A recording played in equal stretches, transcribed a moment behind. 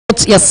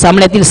म्हणजेच या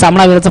सामन्यातील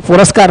सामनावीराचा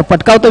पुरस्कार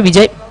पटकावतो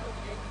विजय.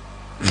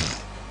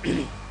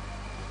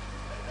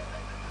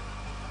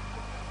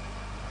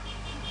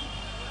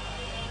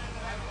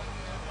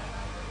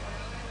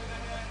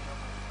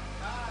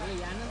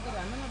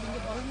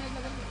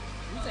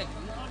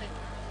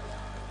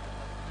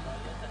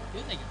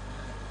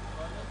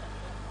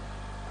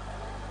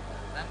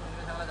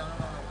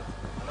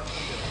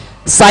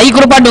 साई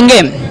कृपा डुंगे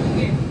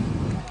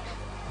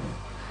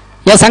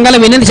या संघाला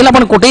विनंती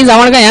आपण कुठेही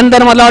जावं का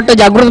यानंतर मला वाटतं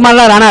जागृत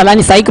मारला राहणार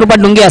आणि साई कृपा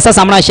डुंगे असा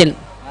सामना असेल.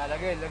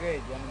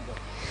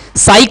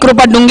 साई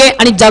कृपा डुंगे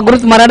आणि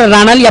जागृत मराठा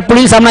राहणार या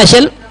पुढील सामना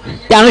असेल.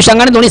 त्या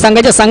अनुषंगाने दोन्ही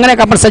संघाच्या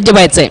संघाने आपण सज्ज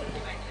व्हायचंय.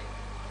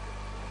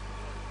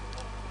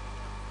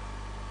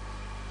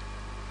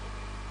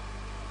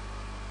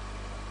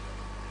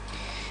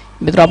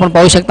 मित्र आपण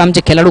पाहू शकता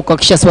आमचे खेळाडू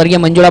कक्ष स्वर्गीय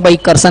मंजुळाबाई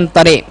करसन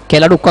तरे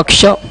खेळाडू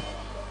कक्ष.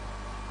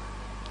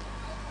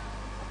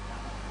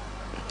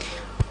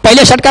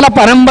 पहिल्या षटकाला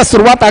प्रारंभ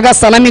सुरुवात आगास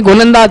सलामी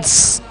गोलंदाज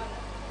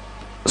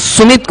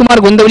सुमित कुमार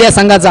गोंदवली या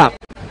संघाचा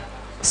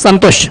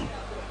संतोष.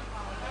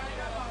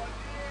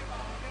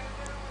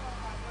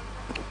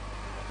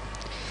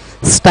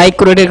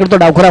 स्ट्राईक रोटेट करतो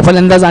डावखुरा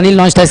फलंदाज अनिल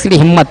नॉन स्ट्राईक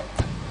हिम्मत.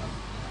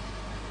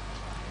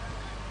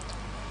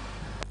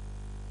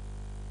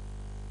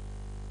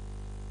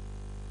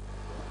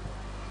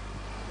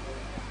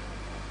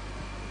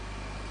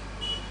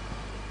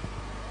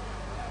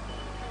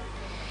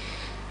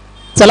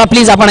 चला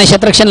प्लीज आपण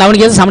क्षेत्ररक्षण लावून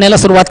घ्यायचं सामन्याला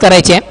सुरुवात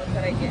करायची आहे.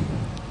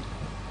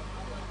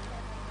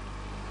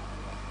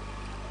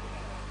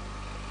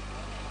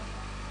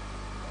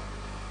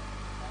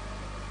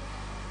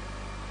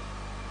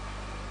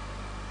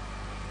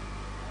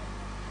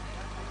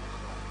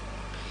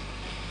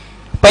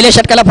 पहिल्या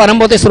षटकाला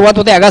प्रारंभ होते सुरुवात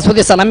होते आगास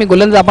होते सलामी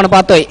गोलंदाज आपण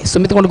पाहतोय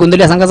सुमित कुमार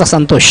गोंदवली संघाचा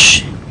संतोष.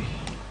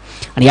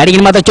 आणि या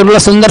ठिकाणी मात्र चेंडूला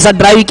सुंदरसा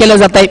ड्राईव्ह केला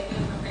जात आहे.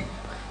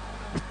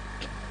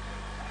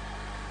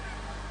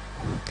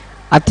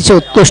 अतिशय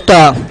उत्कृष्ट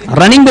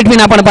रनिंग बिटवीन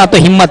आपण पाहतो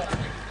हिम्मत.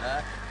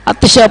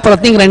 अतिशय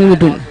अप्रतिम रनिंग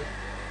बिटवीन.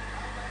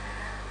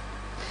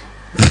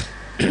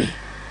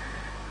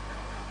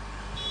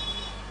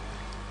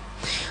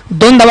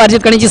 दोन धावा अर्जित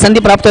करण्याची संधी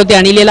प्राप्त होते.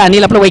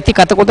 अनिल आपलं वैयक्तिक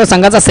खातं होतं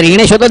संघाचा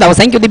श्रेणेश होतो.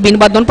 धावसंख्या होती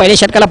बिनबाद 2. पहिल्या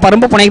षटकाला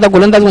प्रारंभ पुन्हा एकदा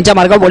गोलंदाज उंच्या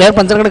मार्गावर बोल्यावर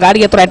पंचाकडे गाठ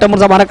घेतो.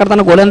 रायटमरचा मारा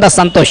करताना गोलंदाज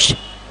संतोष.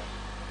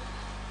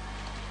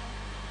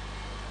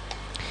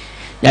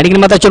 या ठिकाणी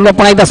मात्र चेंडू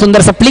पुन्हा एकदा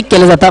सुंदरसं फ्लिक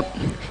केलं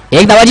जातं.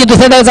 एक धावाची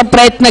दुसऱ्या धावाचा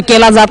प्रयत्न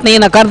केला जात नाही.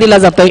 नकार दिला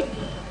जातोय.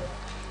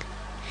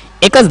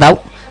 एकच धाव.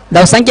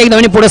 धावसंख्या एक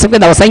धावाने पुढे सकते.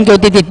 धावसंख्या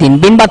होती ती 3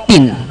 बिनबाद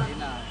 3.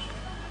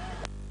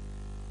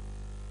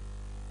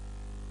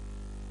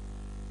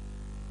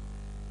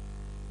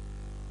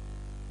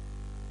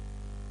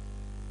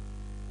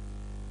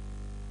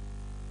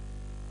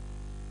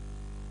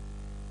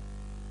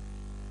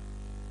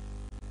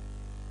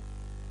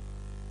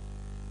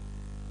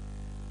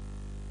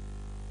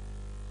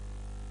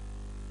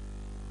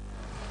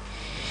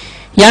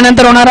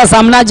 यानंतर होणारा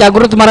सामना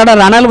जागृत मराठा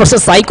राणाल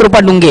वर्सेस साई कृपा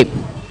डुंगे.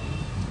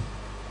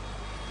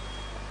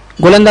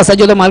 गोलंदाज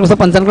सज्ज मार्गस्थ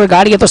पंचांकडे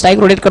गाठ घेतो. स्ट्राईक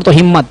रोटेट करतो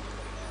हिम्मत.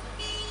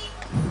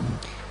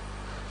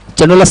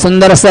 चेंडूला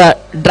सुंदर असं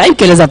ड्राईव्ह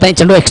केलं जात आहे.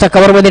 चेंडू एक्स्ट्रा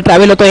कव्हर मध्ये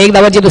ट्रॅव्हल होतो. एक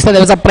धावाची दुसऱ्या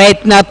धावाचा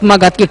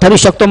प्रयत्नात्मक घातकी ठरू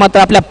शकतो. मात्र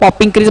आपल्या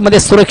पॉपिंग क्रीज मध्ये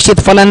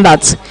सुरक्षित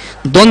फलंदाज.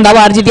 2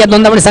 धावा अर्जित. या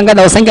 2 धावांनी संघात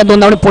धावसंख्या 2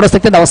 धावांनी पुढे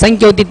सकते.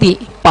 धावसंख्या होती ती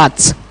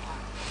 5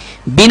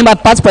 बिनबाद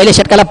 5. पहिल्या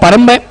षटकाला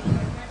प्रारंभ आहे.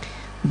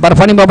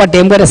 बर्फानी बाबा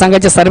टेमघर या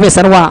संघाचे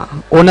सर्व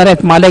ओनर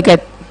आहेत मालक आहेत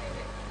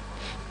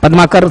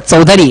पद्माकर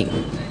चौधरी.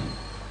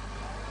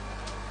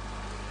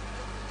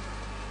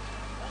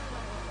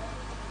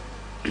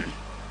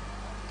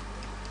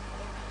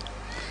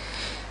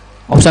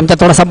 ऑप्शनचा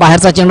थोडासा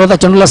बाहेरचा चेंडू होता.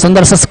 चेंडूला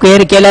सुंदरसा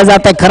स्क्वेअर केला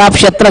जात आहे. खराब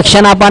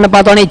क्षेत्ररक्षण आपण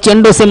पाहतो आणि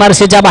चेंडू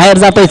सीमारेषेच्या बाहेर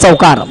जातोय.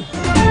 चौकार.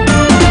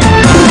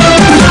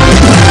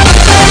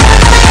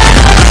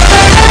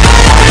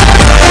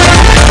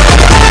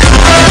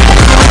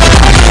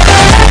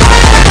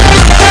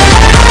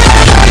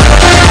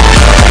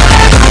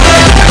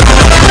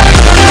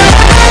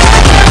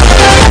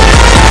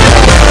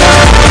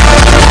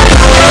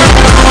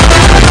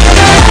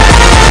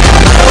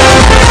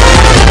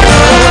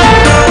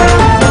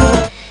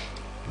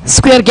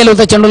 स्क्वेअर केलं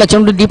होतं चेंडूला.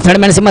 चेंडू डीप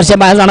थर्डमॅन सीमारेषेच्या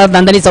बाहेर जाणार.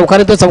 दांदानी चौकार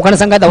होतो. चौकाने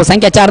संघात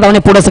धावसंख्या 4 धावाने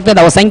पुढे सकते.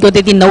 धावसंख्या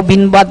होती ती 9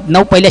 बिनबाद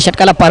 9. पहिल्या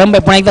षटकाला प्रारंभ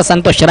आहे. पुन्हा एकदा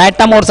संतोष.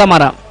 रायटा मोरचा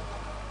मारा.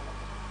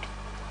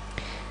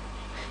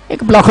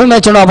 एक ब्लॉकमध्ये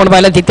चेंडू आपण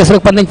पाहिला. तिथे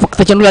सुरुवात पद्धतीने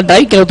फक्त चेंडूला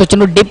ड्राईव्ह केलं होतं.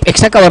 चेंडू डीप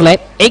एक्स्ट्रा कव्हरला आहे.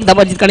 एक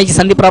धावा जिंकण्याची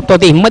संधी प्राप्त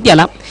होते हिम्मत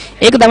याला.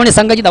 एक धावाने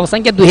संघाची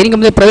धावसंख्या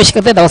दुहेरीमध्ये प्रवेश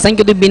करते.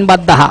 धावसंख्या होती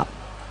बिनबाद 10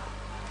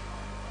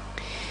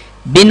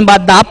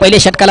 बिनबाद 10. पहिल्या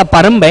षटकाला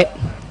प्रारंभ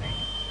आहे.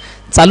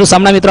 चालू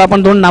सामना मित्र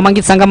आपण 2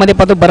 नामांकित संघामध्ये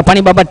पाहतो.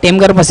 बर्फानी बाबा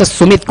टेमघर वर्सेस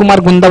सुमित कुमार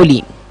गोंदवली.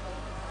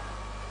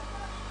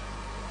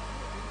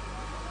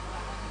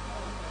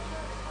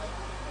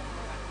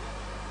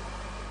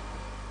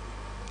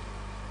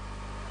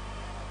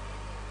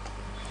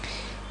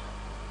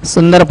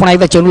 सुंदर पुन्हा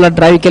एकदा चेंडूला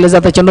ड्राईव्ह केलं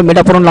जातं. चेंडू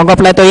मिडापूर्ण लॉंग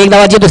ऑफला येतो. एक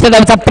धावाची दुसऱ्या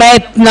धावाचा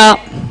प्रयत्न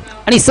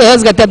आणि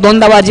सहजगत्या 2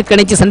 धावा अर्जित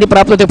करण्याची संधी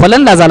प्राप्त होते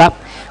फलंदाजाला.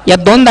 या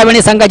 2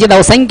 धाव्याने संघाची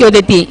धावसंख्या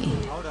होती ती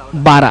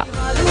 12.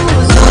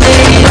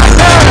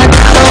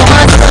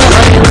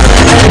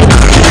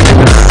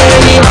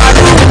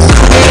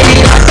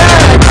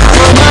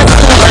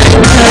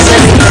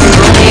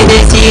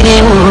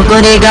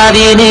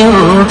 गावीने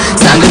हो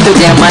सांग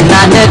तुझ्या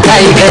मनानं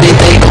काय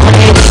करते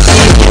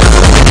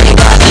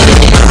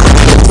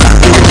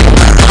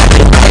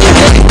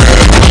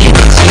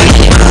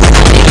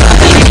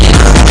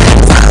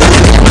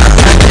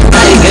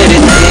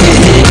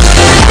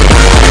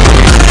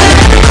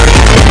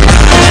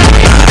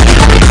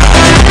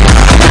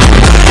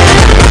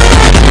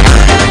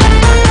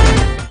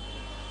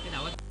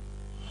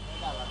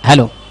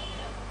हॅलो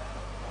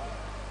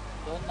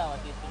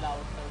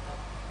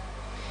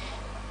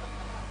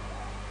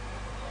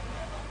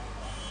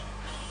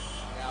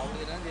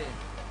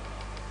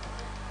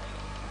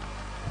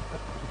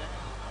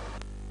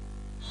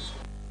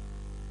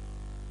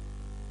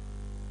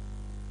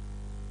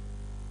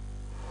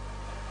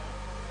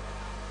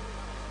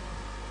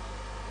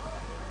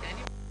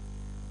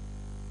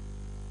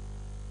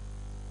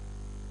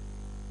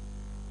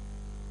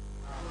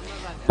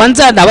पंच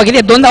धावा किती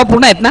 2 धावा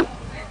पूर्ण आहेत ना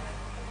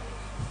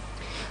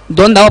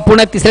 2 धावा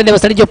पूर्ण तिसऱ्या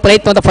दिवसासाठी जो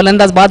प्रयत्न होता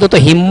फलंदाज बाद होतो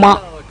हिम्मा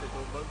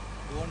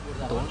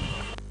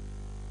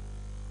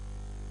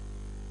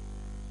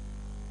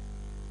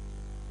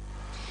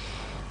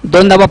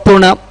 2 धावा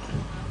पूर्ण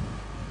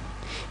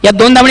या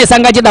 2 धावणे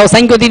संघाची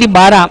धावसंख्या होती ती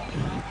 12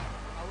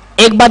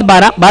 एक बाद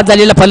 12 बाद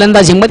झालेला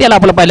फलंदाज हिम्मत याला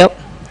आपलं पाहिलं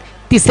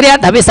तिसऱ्या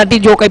धावेसाठी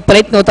जो काही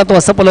प्रयत्न होता तो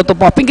असफल होतो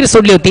पॉपिंग क्रीज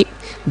सोडली होती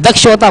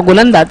दक्ष होता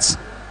गोलंदाज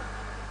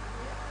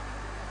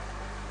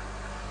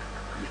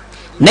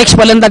नेक्स्ट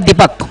फलंदाज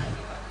दीपक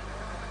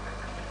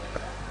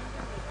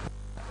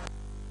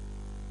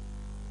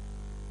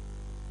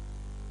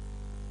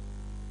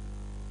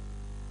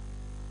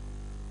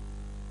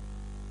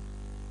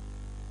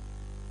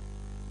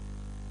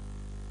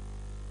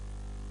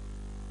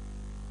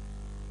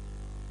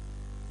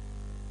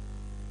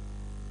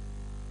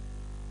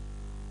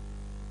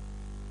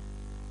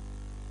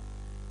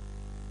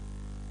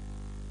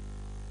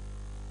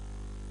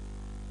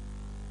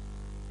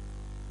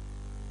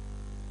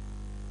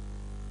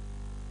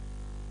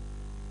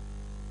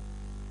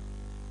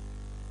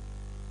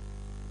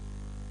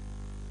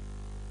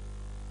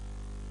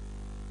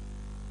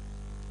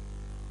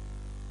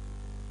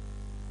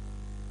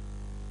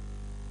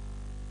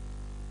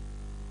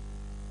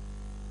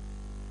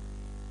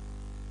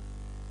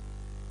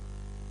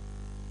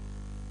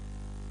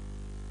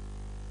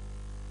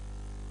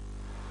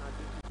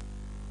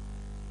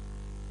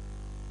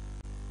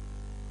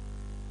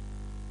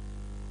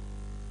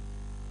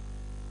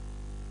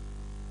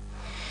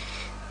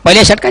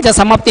पहिल्या षटकाच्या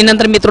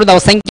समाप्तीनंतर मित्र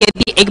धावसंख्या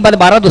ती 1 बाद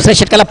 12 दुसऱ्या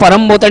षटकाला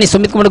प्रारंभ होतो आणि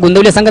सुमित कुमार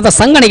गोंदवले संघाचा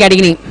संघ आणि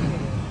गाडीने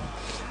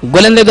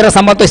गोलंदाजीद्वारा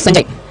सांभाळतोय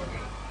संजय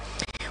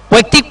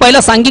वैयक्तिक पहिलं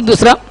सांघिक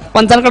दुसरं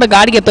पंचांकडे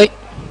गाड घेतोय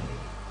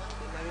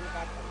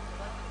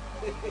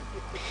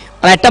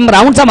ॲटम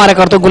राऊंडचा मारा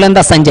करतो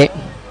गोलंदाज संजय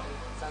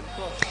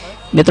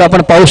मित्र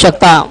आपण पाहू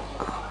शकता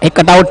एक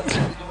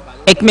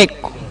कटआउट एकमेक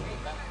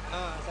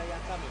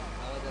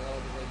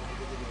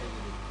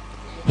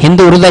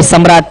हिंदू हृदय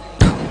सम्राट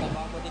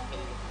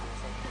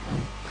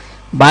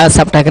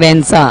बाळासाहेब ठाकरे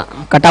यांचा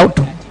कटआउट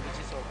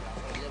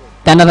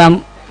त्यांना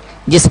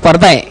जी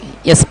स्पर्धा आहे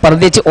या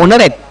स्पर्धेचे ओनर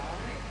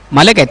आहेत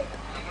मालक आहेत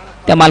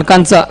त्या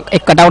मालकांचं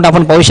एक कटआउट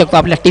आपण पाहू शकतो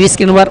आपल्या टीव्ही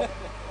स्क्रीनवर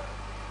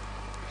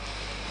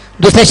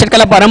दुसऱ्या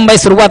षटकाला प्रारंभ आहे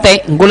सुरुवात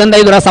आहे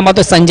गोलंदाजी द्वारा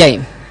सांभाळतो संजय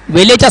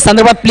वेळेच्या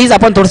संदर्भात प्लीज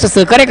आपण थोडंसं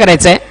सहकार्य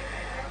करायचं आहे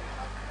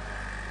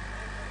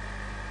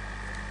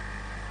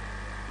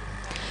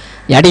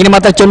या ठिकाणी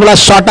मात्र चेंडूला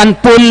शॉट अँड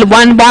पुल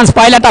 1 बाउन्स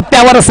पहिल्या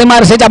टप्प्यावर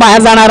सीमारेषेच्या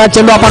बाहेर जाणारा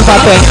चेंडू आपण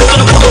पाहतोय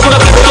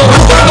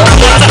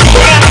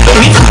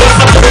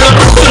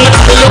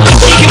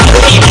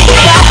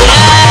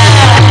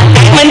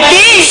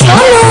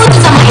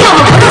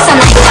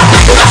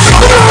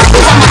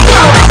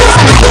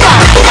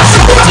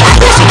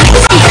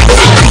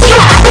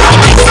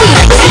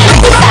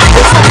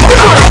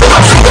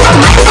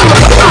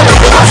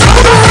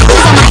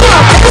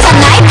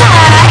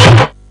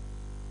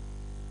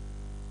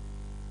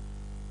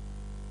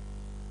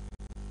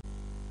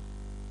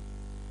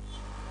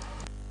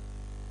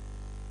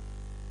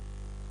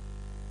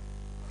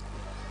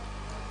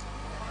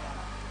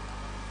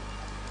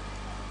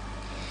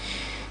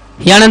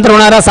यानंतर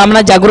होणारा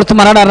सामना जागृत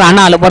मराठा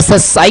राहणार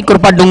वर्सेस साई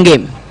कृपा डुंगे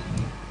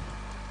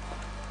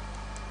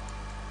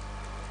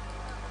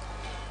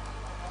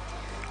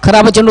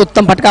खराब चेंडू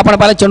उत्तम फटका आपण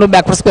पाहिला चेंडू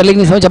बॅकवर्ड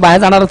स्पेलिंग बाहेर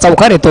जाणारा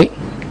चौकार येतोय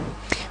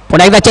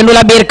पुन्हा एकदा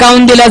चेंडूला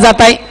बेरकावून दिला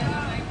जात आहे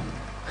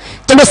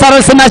चेंडू सरळ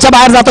सीमाच्या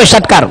बाहेर जातोय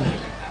षटकार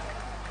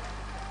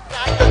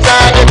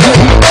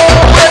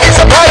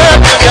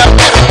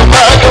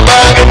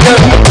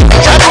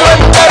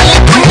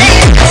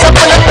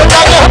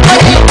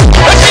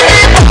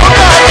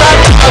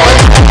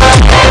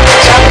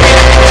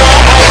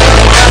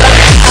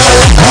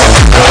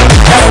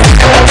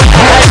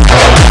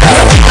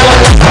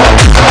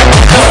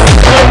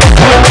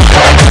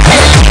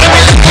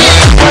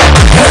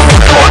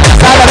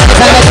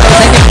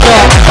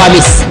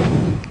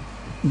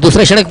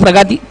दुसरे षटक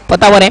प्रगती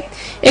पथावर आहे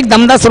एक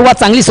दमदार सुरुवात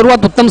चांगली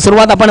सुरुवात उत्तम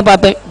सुरुवात आपण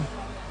पाहतोय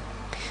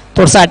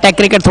थोडसा अटॅक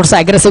क्रिकेट थोडसा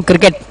अग्रेसिव्ह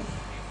क्रिकेट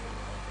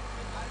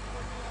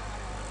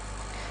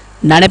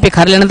नाणेफेक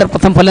हरल्यानंतर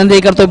प्रथम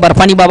फलंदाजी करतोय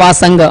बर्फानी बाबा हा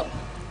संघ.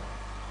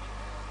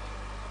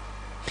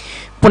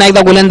 पुन्हा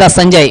एकदा गोलंदाज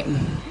संजय.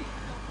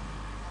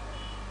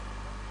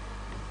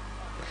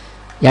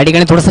 या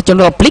ठिकाणी थोडंसं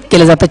चेंडू फ्लिक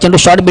केलं जातं, चेंडू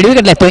शॉर्ट बिड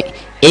विकेट लागतोय.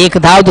 एक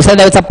धाव दुसऱ्या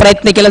धावेचा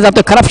प्रयत्न केला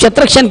जातोय, खराब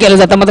क्षेत्ररक्षण केलं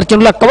जातं, मात्र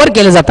चेंडूला कव्हर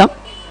केलं जातं.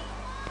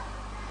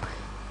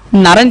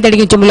 नारायण त्या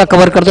ठिकाणी चेंडूला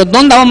कव्हर करतोय.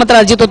 2 धावा मात्र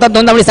अर्जित होतात.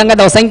 2 धावडी संघात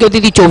धावसंख्या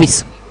होती ती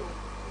 24.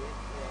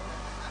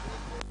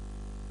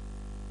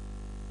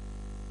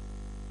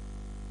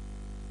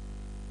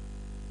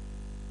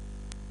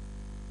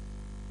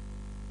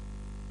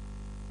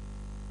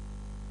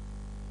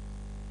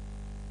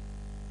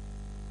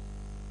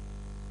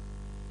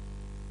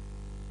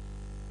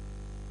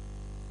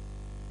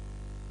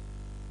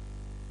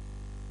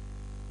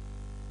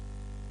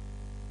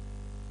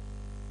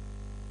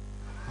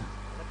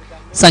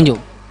 संजू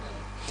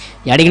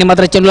या ठिकाणी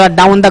मात्र चेंडूला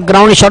डाऊन द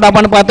ग्राउंड शॉट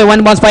आपण पाहतोय.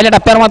 1 बॉन्स पहिल्या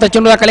टप्प्यावर मात्र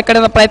चेंडूला कलेक्ट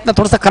करण्याचा प्रयत्न,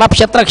 थोडंसं खराब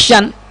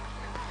क्षेत्ररक्षण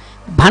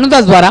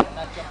भानुदास द्वारा.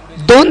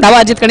 2 धावा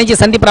अर्जित करण्याची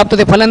संधी प्राप्त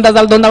होते.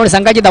 फलंदाजाला 2 धावांनी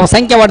संघाची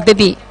धावसंख्या वाढते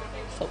ती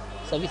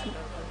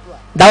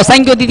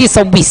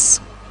 26.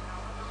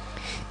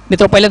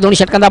 मित्र पहिल्या 2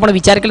 षटकांचा आपण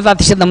विचार केला तर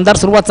अतिशय दमदार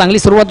सुरुवात, चांगली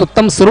सुरुवात,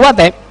 उत्तम सुरुवात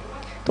आहे.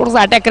 थोडंसं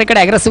अटॅक क्रिकेट,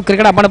 अग्रेसिव्ह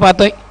क्रिकेट आपण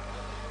पाहतोय.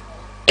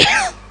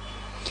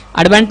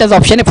 ॲडव्हान्टेज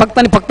ऑप्शन आहे फक्त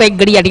आणि फक्त एक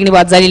गडी या ठिकाणी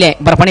बाद झालेली आहे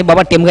बर्फानी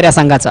बाबा टेमघर या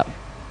संघाचा.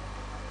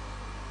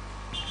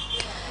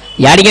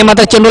 या ठिकाणी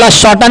मात्र चेंडूला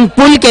शॉर्ट अँड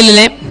पुल केलेले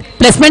आहे.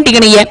 प्लेसमेंट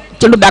ठिकाणी आहे.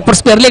 चेंडू बॅकवर्ड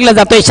स्क्वेअर लेगला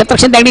जातोय.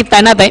 क्षेत्ररक्षण त्या ठिकाणी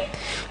तैनात आहे.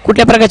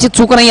 कुठल्या प्रकारची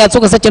चूक नाही.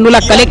 अचूक असं चेंडूला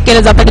कलेक्ट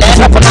केलं जातं.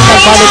 दुसरा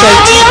फलंदाज बाद होतोय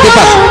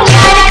दीपक.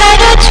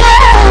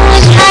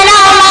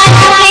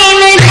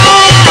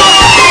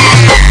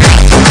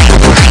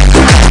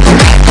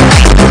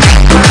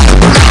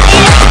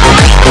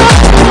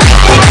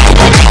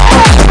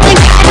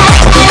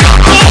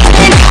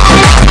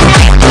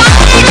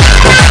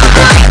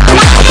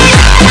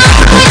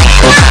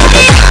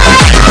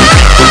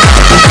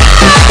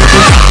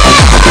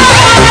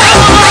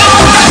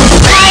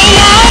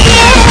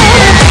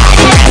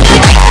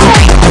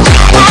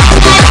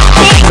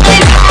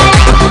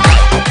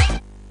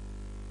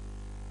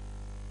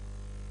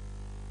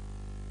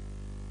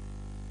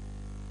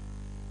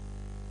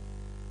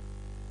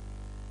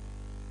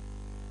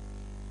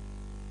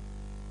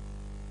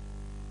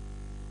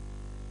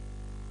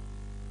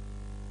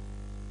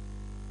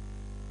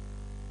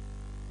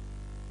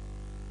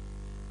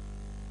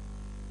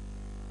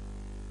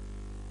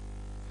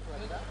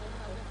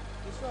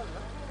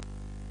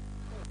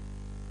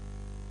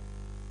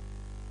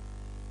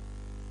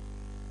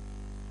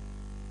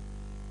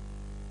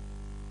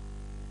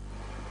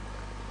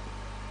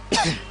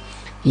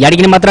 या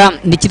ठिकाणी मात्र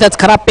निश्चितच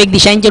खराब पेक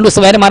दिशांनी चेंडू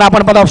सवैर मारा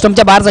आपण पाहतो.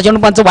 ऑप्शनच्या बाहेरचा चेंडू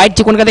पंच वाईट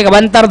चिकून करते.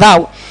 अवंतर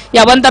धाव.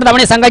 या अवंतर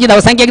धावणे संघाची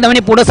धावसंख्या 1 धावणे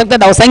पुढे सकते.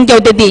 धावसंख्या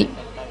होते ती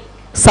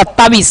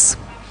 27.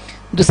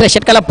 दुसऱ्या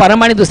षटकाला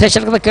प्रारंभ आणि दुसऱ्या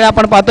षटकाचा खेळ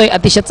आपण पाहतोय.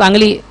 अतिशय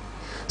चांगली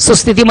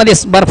सुस्थितीमध्ये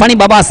बर्फानी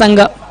बाबा संघ.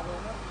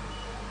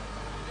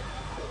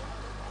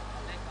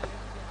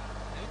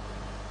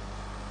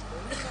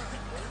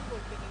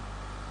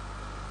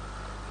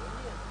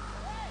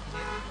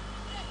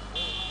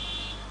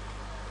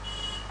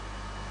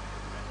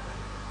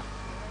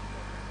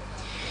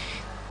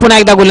 पुन्हा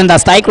एकदा गोलंदाज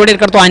स्ट्राईक रोटेट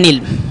करतो अनिल.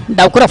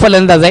 डावखुरा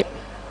फलंदाज आहे.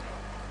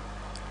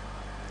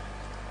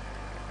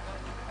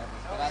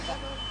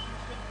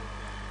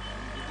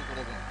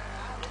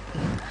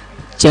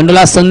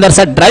 चेंडूला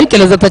सुंदरसा ड्राईव्ह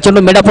केलं जातं.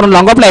 चेंडू मेडापूर्ण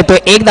लॉंग ऑफला येतो.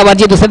 1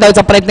 धावाची दुसऱ्या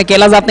धावेचा प्रयत्न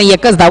केला जात नाही.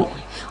 1च धाव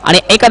आणि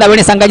एका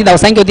धावेने संघाची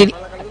धावसंख्या होती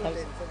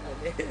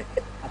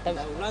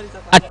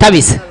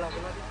 28.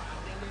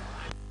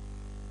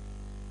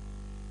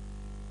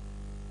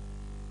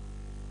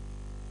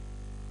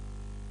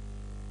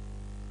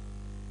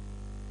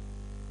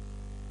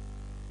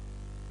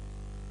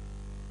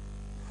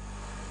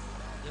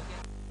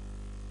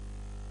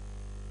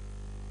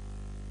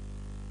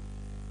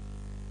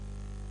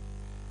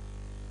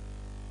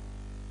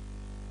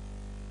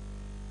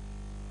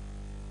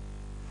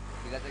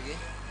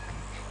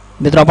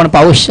 मित्र आपण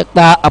पाहू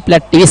शकता आपल्या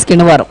टीव्ही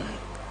स्क्रीनवर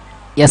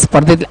या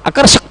स्पर्धेतील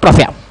आकर्षक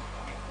ट्रॉफ्या.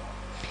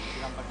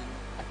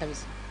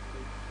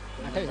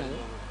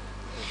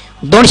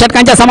 2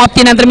 षटकांच्या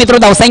समाप्तीनंतर मित्र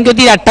धावसंख्या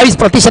होती 28.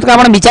 प्रति षटक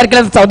आपण विचार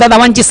केला तर 14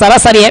 धावांची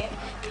सरासरी आहे.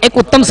 एक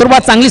उत्तम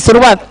सुरुवात, चांगली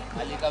सुरुवात.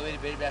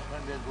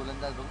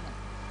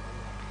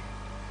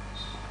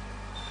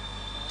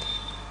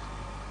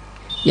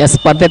 या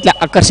स्पर्धेतल्या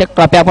आकर्षक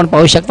ट्रॉफ्या आपण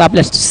पाहू शकता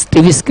आपल्या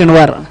टीव्ही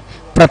स्क्रीनवर.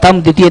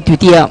 प्रथम, द्वितीय,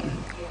 तृतीय,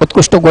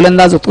 उत्कृष्ट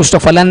गोलंदाज, उत्कृष्ट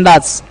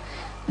फलंदाज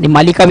आणि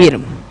मालिकावीर.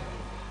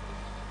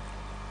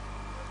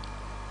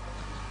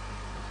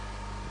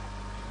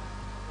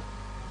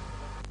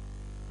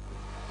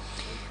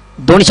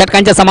 दोन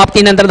षटकांच्या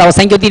समाप्तीनंतर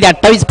धावसंख्या होती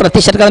 28.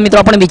 प्रति षटकाचा मित्र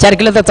आपण विचार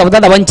केला तर 14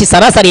 धावांची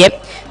सरासरी आहे.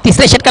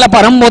 तिसऱ्या षटकाला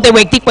प्रारंभ होते.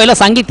 वैयक्तिक पहिलं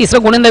सांगिक,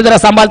 तिसरं गोलंदाज जरा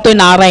सांभाळतोय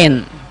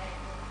नारायण.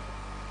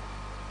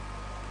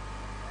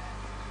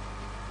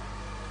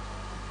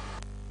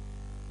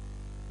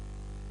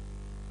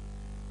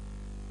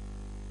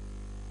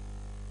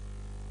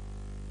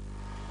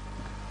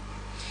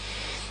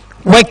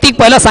 वैयक्तिक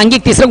पहिला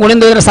सांगिक, तिसरं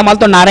गोलंदाज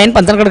सांभाळतो नारायण.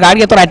 पंचांकडे गाड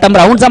घेतो. राईट आर्म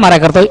राऊंडचा मारा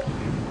करतोय.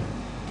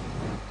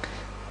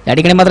 या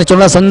ठिकाणी मात्र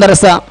चेंडूला सुंदर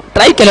असं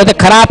ट्राय केलं होतं.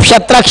 खराब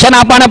क्षेत्ररक्षण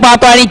आपण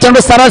पाहतो आणि चेंडू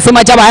सरळ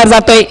सीमाच्या बाहेर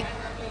जातोय.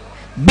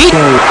 बीट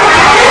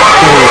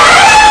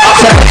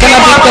क्षेत्ररक्षणाला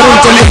बीट करून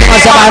चेंडू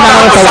सीमाच्या बाहेर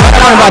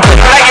चौकारावर पाहतो.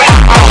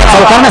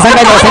 चौकारानं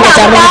सांगायचं धावसंख्या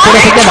 4 रन पुढे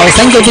सध्या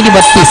धावसंख्या होती ती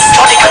 32.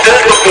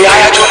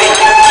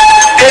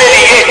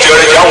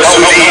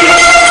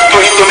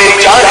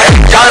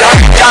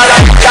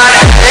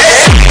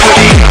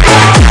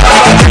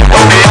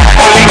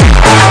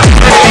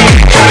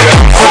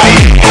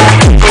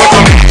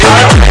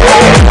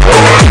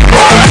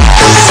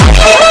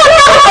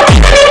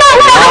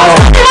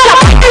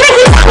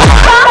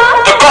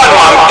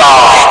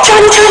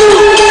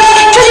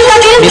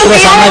 मित्र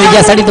सामना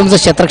विजयासाठी तुमचं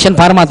क्षेत्ररक्षण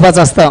फार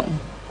महत्वाचं असतं.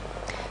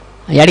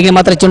 या ठिकाणी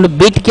मात्र चेंडू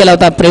बीट केला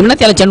होता. प्रेमनं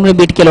त्याला चेंडूने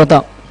बीट केलं होतं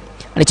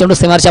आणि चेंडू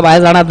सीमाच्या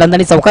बाहेर जाणार.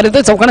 दंडाने चौकार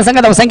येतोय. चौकाने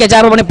सांगा धावसंख्या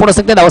 4 रन पुढे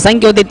सध्या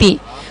धावसंख्या होती ती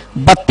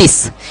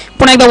 32.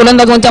 पुन्हा एकदा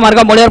गोलंदाज 2च्या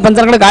मार्गावर बॉलवर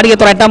पंचांकडे गाडी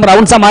घेतो. राईट आर्म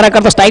राऊंडचा मारा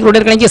करतो. स्ट्राईक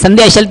रोटेट करण्याची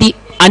संधी असेल ती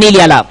अनिल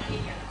याला.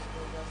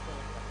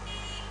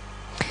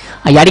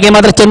 या ठिकाणी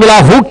मात्र चेंडूला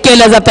हुक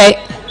केलं जात आहे.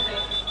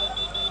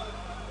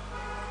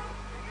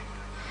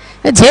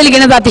 झेल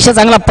घेण्याचा अतिशय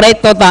चांगला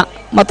प्रयत्न होता.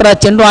 मात्र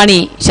चेंडू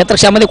आणि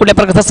क्षेत्ररक्षणामध्ये कुठल्या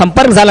प्रकारचा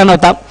संपर्क झाला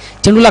नव्हता.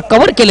 चेंडूला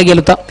कव्हर केलं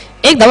गेलं होतं.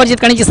 एक धावा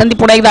जिंकण्याची संधी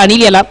पुढे एकदा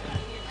अनिल याला.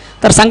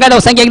 तर संघा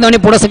धावसंख्या 1 धावने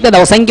पुढे सध्या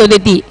धावसंख्या होती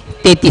ती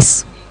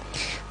 33.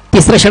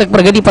 तिसरं षटक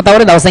प्रगती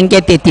पथावर धावसंख्या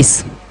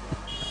 33.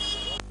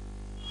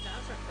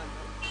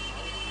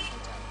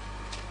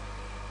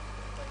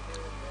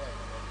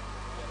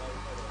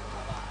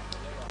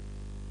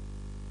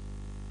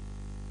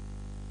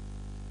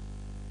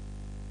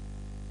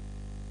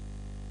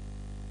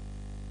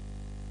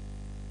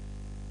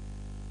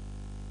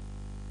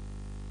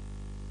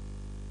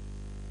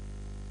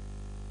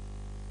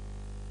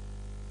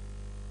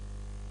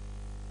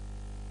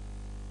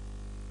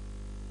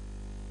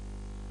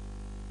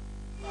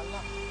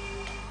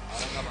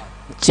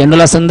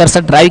 चेंडूला सुंदरसा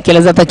ड्राईव्ह केलं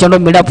जातं. चेंडू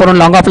मिडापूरून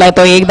लॉंग ऑफला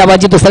येतो. एक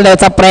धावाची दुसऱ्या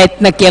धावाचा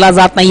प्रयत्न केला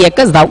जात नाही.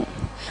 एकच धाव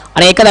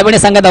आणि एका धावेने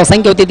सांगा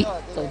धावसंख्या होती ती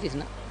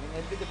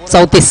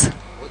 34.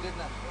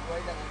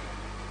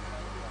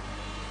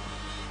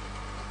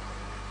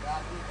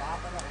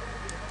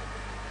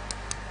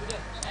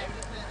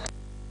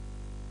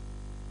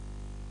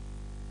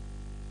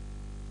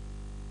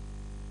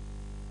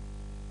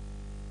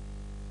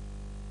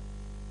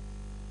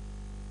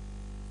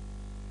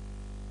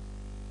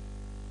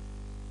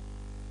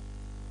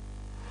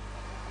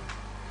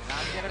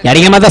 या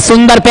ठिकाणी माझा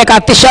सुंदर फेक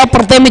अतिशय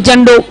प्रतिम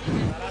चेंडू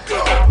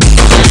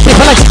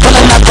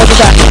फलंदाज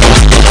बघितला.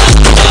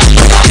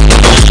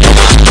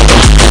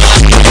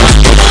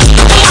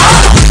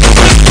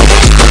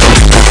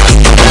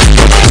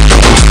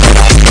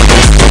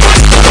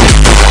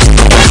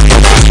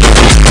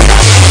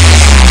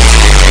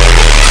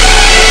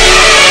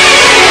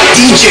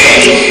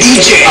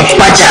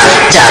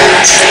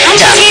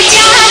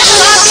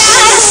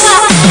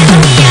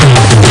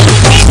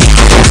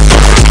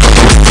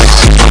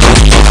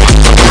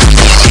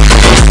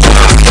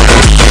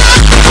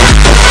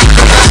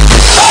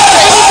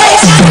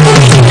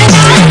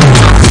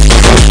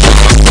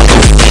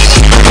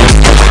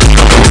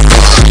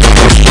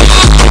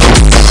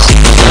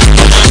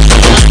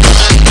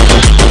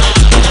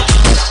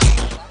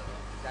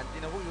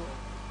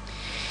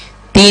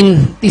 3.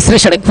 तिसरे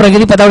षटक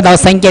प्रगती पदावर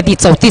धावसंख्या ती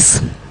 34.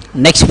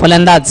 नेक्स्ट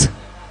फलंदाज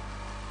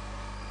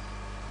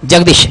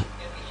जगदीश.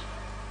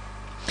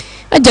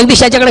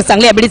 जगदीश याच्याकडे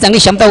चांगली ॲबिलिटी, चांगली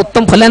क्षमता,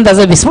 उत्तम फलंदाज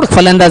आहे, विस्फोटक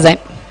फलंदाज आहे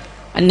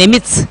आणि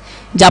नेहमीच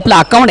जे आपलं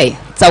अकाउंट आहे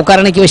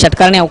चौकाराने किंवा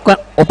षटकाराने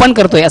ओपन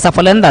करतोय असा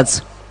फलंदाज.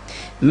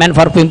 मॅन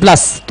फॉर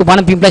पिंपलास,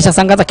 तुफान पिंपलासच्या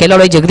संघाचा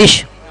खेळाडू आहे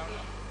जगदीश.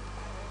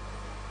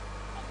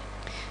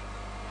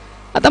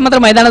 आता मात्र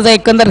मैदानाचा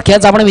एकंदर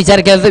खेळाचा आपण विचार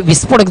केला तर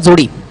विस्फोटक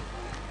जोडी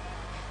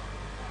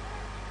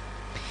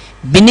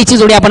बिन्नीची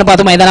जोडी आपण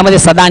पाहतो मैदानामध्ये.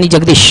 सदा आणि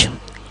जगदीश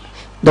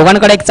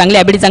दोघांकडे एक चांगली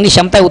ॲबिलिटी, चांगली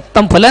क्षमता आहे,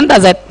 उत्तम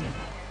फलंदाज आहेत.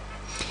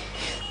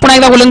 पुन्हा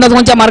एकदा गोलंदाज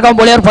कोणच्या मार्गावर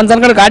बोळ्यावर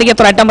पंचांकडे गाडी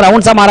घेतो. राईट आर्म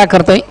राऊंडचा मारा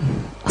करतोय.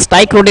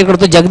 स्ट्राईक रोटेट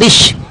करतो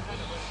जगदीश.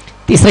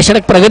 तिसरे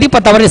षटक प्रगती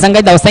पथावर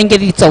संघाची धावसंख्या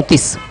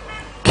 34.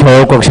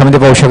 खेळ कक्षामध्ये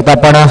पाहू शकता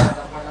आपण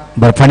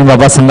बर्फानी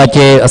बाबा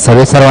संघाचे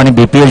सर्वेसर्वा आणि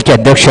BPLचे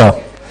अध्यक्ष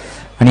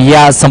आणि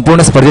या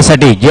संपूर्ण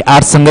स्पर्धेसाठी जे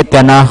 8 संघ आहेत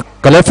त्यांना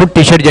कलरफुल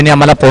टी शर्ट ज्यांनी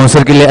आम्हाला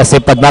स्पॉन्सर केले असे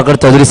पद्माकर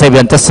चौधरी साहेब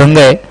यांचा संघ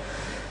आहे.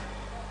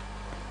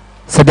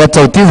 सध्या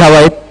 34 धावा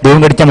आहेत.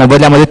 2 गडीच्या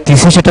मोबदल्यामध्ये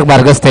तिसरे षटक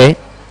मार्गस्थ आहे.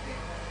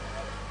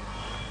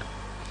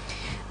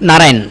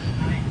 नारायण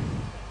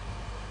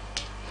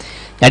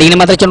या ठिकाणी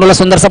मात्र चेंडूला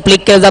सुंदरसा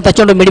प्लेक केला जातो.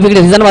 चेंडू मिडविकेट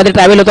रिझनमध्ये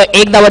ट्रॅव्हल होतो.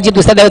 एक धावाची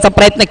दुसऱ्या धावाचा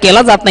प्रयत्न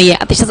केला जात नाहीये.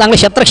 अतिशय चांगलं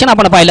क्षेत्ररक्षण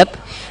आपण पाहिलं.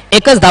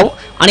 एकच धाव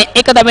आणि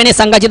एका धावेने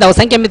संघाची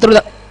धावसंख्या मित्र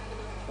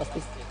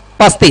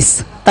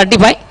 35.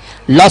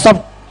 Loss of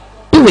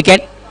 2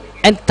 wicket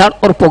and 3rd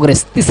over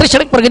progress. तिसरे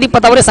षटक प्रगती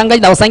पथावर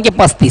संघाची धावसंख्या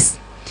 35.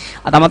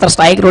 आता मात्र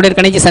स्ट्राईक रोटेट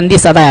करण्याची संधी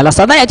सदा याला.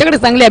 सदा याच्याकडे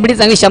चांगली ॲबिलिटी,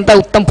 चांगली क्षमता,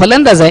 उत्तम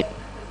फलंदाज आहे.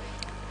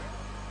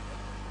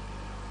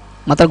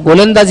 मात्र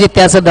गोलंदाजी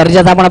त्याचा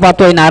दर्जाचा आपण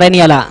पाहतोय नारायण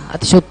याला.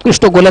 अतिशय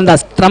उत्कृष्ट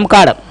गोलंदाज, Trump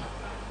card.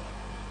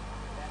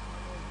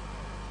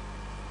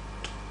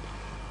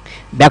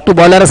 Back to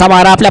bowler असा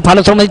मारा आपल्या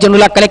फॉलोथ्रोमध्ये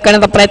चेंडूला कलेक्ट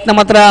करण्याचा प्रयत्न,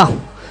 मात्र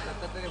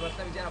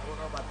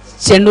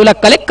चेंडूला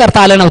कलेक्ट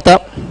करता आलं नव्हतं.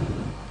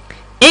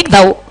 एक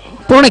धाव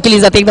पूर्ण केली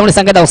जाते. एक धावणे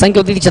संख्या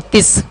धावसंख्या होती ती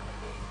 36.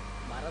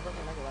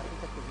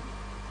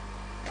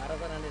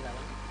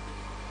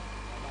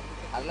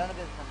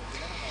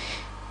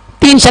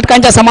 3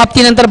 षटकांच्या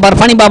समाप्तीनंतर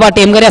बर्फानी बाबा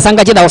टेमघर या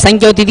संघाची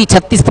धावसंख्या होती ती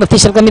 36 प्रति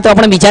षटक. मित्र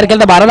आपण विचार केला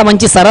तर 12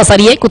 धावांची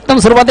सरासरी आहे. उत्तम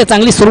सुरुवात आहे,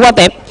 चांगली सुरुवात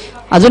आहे.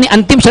 अजूनही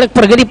अंतिम षटक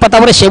प्रगती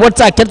पथावर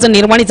शेवटचं अखेरचं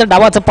निर्माणीचं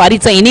डावाचं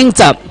पारीचं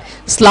इनिंगचं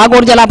स्लाग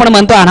ओव्हर ज्याला आपण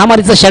म्हणतो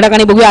अनामारीचं षटक.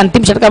 आणि बघूया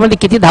अंतिम षटकामध्ये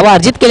किती धावा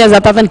अर्जित केल्या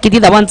जातात आणि किती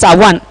धावांचं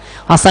आव्हान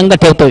हा संघ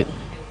ठेवतोय.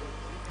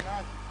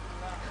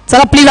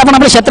 चला प्लीज आपण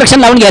आपलं क्षेत्ररक्षण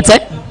लावून घ्यायचंय.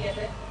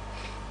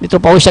 मित्र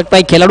पाहू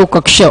शकताय खेळाडू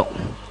कक्ष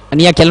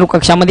आणि या खेळाडू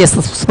कक्षामध्ये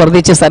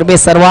स्पर्धेचे सर्वे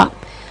सर्वा,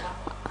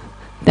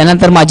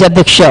 त्यानंतर माजी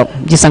अध्यक्ष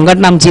जी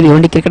संघटना आमची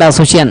भिवंडी क्रिकेट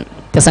असोसिएशन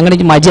त्या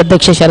संघटनेचे माजी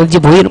अध्यक्ष शरदजी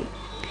भोईर,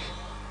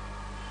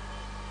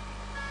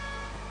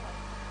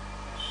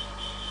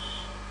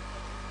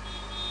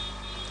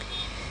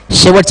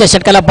 शेवटच्या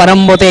षटकाला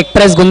प्रारंभ होते.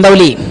 एक्सप्रेस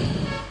गोंदवली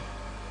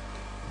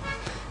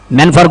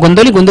मॅन फॉर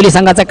गोंदवली, गोंदवली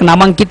संघाचा एक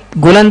नामांकित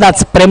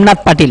गोलंदाज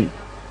प्रेमनाथ पाटील.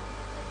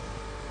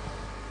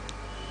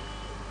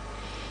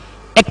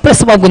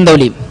 एक्सप्रेस ऑफ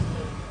गोंदवली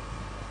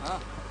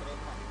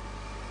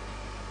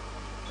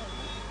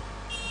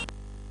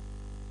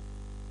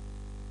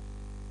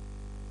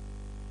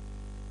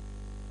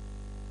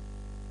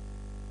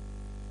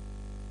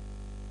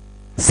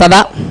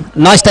सदा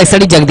नॉन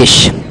स्ट्राईकसाठी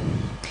जगदीश.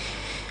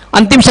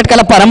 अंतिम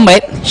षटकाला प्रारंभ आहे.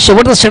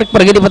 शेवटचं षटक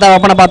प्रगतीपथावर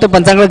आपण पाहतोय.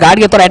 पंचांकडे गाठ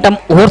घेतो. आयटम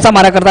ओव्हरचा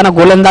मारा करताना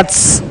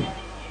गोलंदाज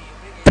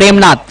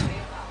प्रेमनाथ.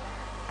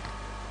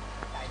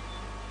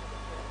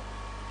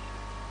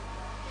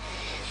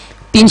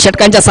 तीन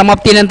षटकांच्या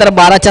समाप्तीनंतर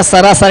 12च्या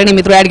सरासरीने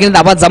मित्र ऍड घेऊन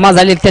धावा जमा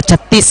झाले त्या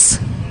 36.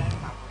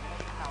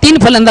 3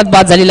 फलंदाज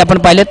बाद झालेले आपण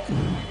पाहिलेत.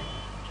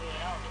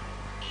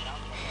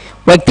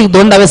 वैयक्तिक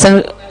 2 धावे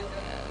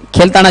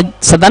खेळताना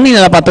सदानी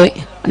नेला पाहतोय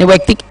आणि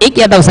वैयक्तिक 1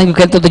 या धावसंख्या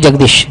खेळतो तो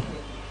जगदीश.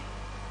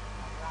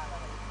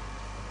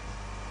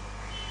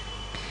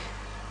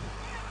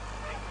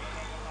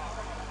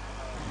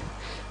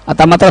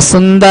 आता मात्र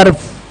सुंदर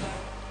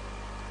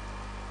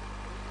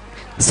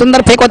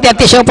सुंदर फेक होते.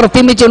 अतिशय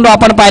प्रतिमी चेंडू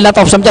आपण पाहिला.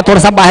 ऑप्शनच्या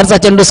थोडासा बाहेरचा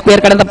चेंडू स्क्वेअर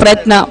करण्याचा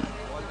प्रयत्न.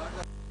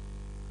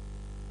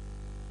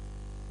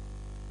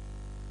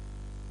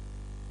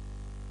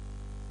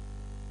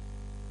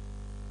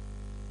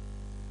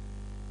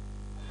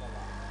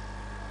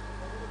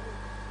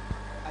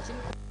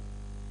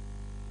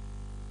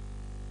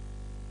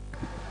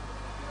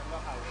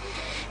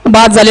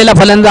 बाद झालेला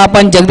फलंदाज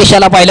आपण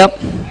जगदीशाला पाहिलं.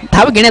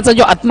 धाव घेण्याचा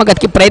जो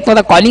आत्मघातकी प्रयत्न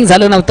होता, कॉलिंग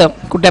झालं नव्हतं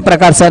कुठल्या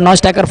प्रकारचं. नॉन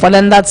स्ट्रायकर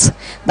फलंदाज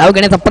धाव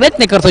घेण्याचा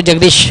प्रयत्न करतो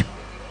जगदीश.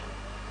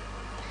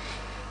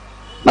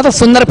 मात्र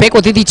सुंदर फेक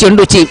होती ती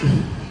चेंडूची.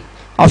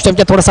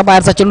 ऑफस्टंपच्या थोडासा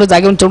बाहेरचा चेंडू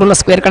जागेवरून चेंडूला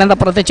स्क्वेअर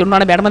करण्याचा प्रयत्न. चेंडू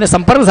आणि बॅटमध्ये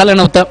संपर्क झाला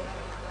नव्हतं.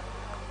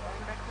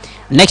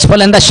 नेक्स्ट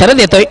फलंदाज शरद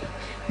येतोय.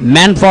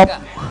 मॅन फॉर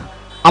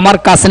अमर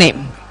कासने.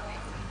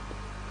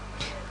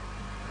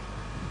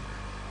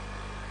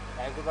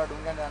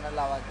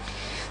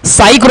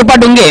 साई कृपा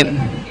डुंगे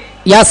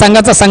या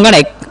संघाचा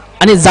संगणक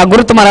आणि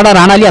जागृत मराठा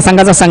राहणारी या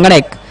संघाचा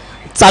संगणक.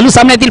 चालू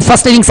सामन्यातील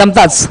फर्स्ट इनिंग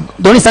संपताच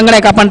दोन्ही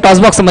संगणक आपण टॉस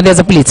बॉक्स मध्ये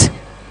याचं प्लीज.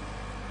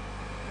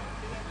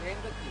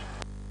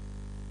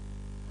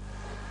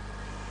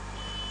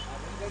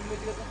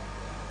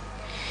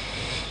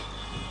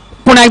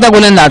 पुन्हा एकदा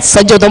गोलंदाज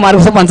सज्ज होतो.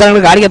 मार्ग पंचांकडे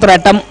गाडी घेतो.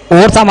 अॅटम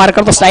ओव्हरचा मार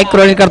करतो. स्ट्राईक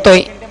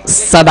करतोय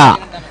सदा.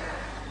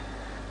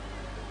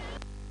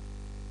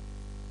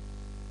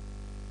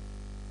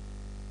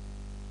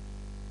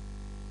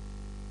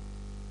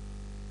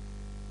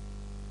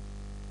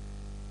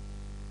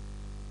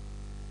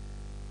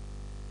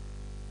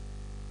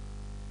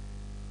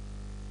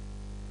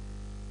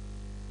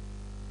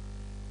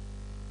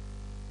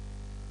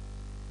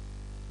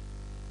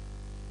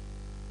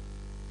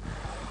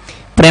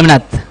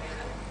 प्रेमनाथ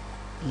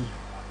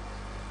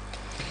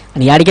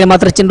आणि या ठिकाणी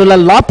मात्र चेंडूला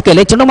लॉप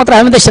केले. चेंडू मात्र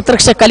हवेमध्ये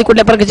क्षेत्ररक्षक खाली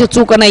कुठल्या प्रकारची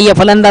चूक नाही.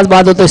 फलंदाज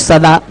बाद होतोय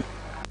सदा.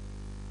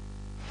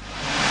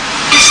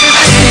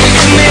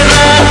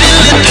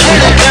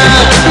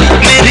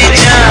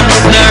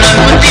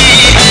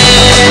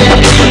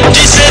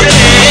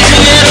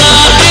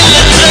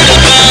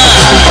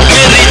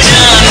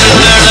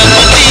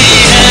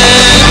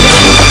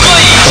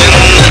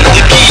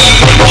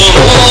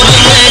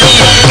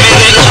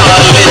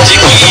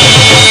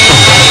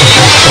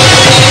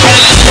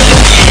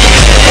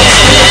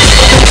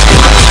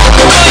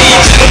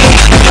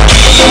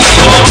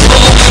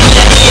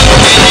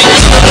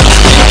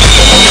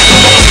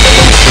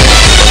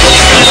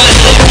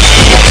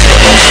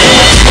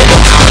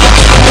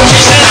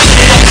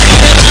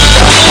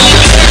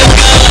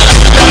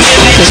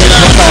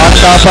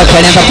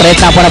 खेळण्याचा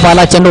प्रयत्न आपण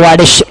पाहिला. चेंडू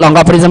वाडेश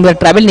लॉंगा प्रिझममध्ये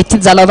ट्रॅव्हल निश्चित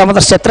झाला होता. मात्र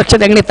क्षेत्ररक्षक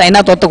त्याकडे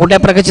तैनात होतं. कुठल्या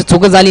प्रकारची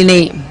चूक झाली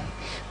नाही.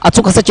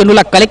 अचूक असं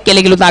चेंडूला कलेक्ट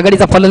केले गेलं होतं.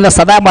 आघाडीचा फलंदाज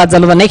सदा बाद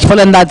झाला होता.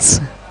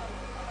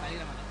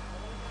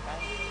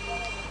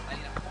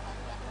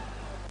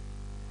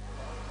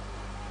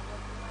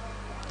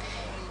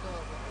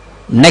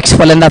 नेक्स्ट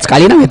फलंदाज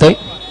काली नाव येतोय.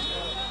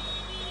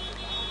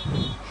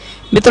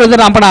 मित्र, जर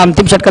आपण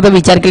अंतिम षटकाचा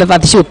विचार केला तर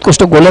अतिशय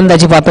उत्कृष्ट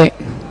गोलंदाजी पाहतोय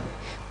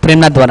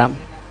प्रेमनाथ द्वारा.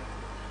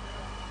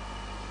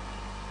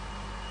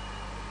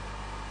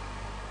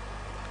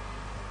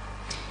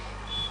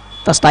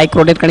 तर स्ट्राईक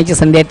रोटेट करण्याची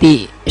संधी आहे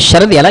ती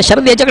शरद याला.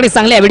 शरद याच्याकडे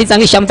चांगली ॲबिलिटी,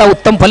 चांगली क्षमता,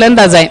 उत्तम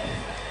फलंदाज आहे.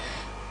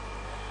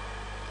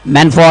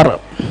 मॅन फॉर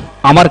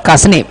अमर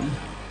कासने.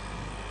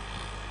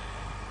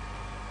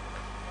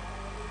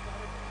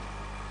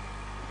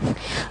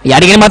 या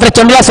ठिकाणी मात्र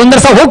चेंडूला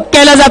सुंदरसा हुक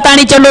केला जातं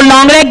आणि चेंडू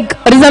लॉंग लेग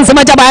रिझन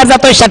सीमाच्या बाहेर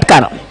जातोय.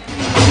 षटकार.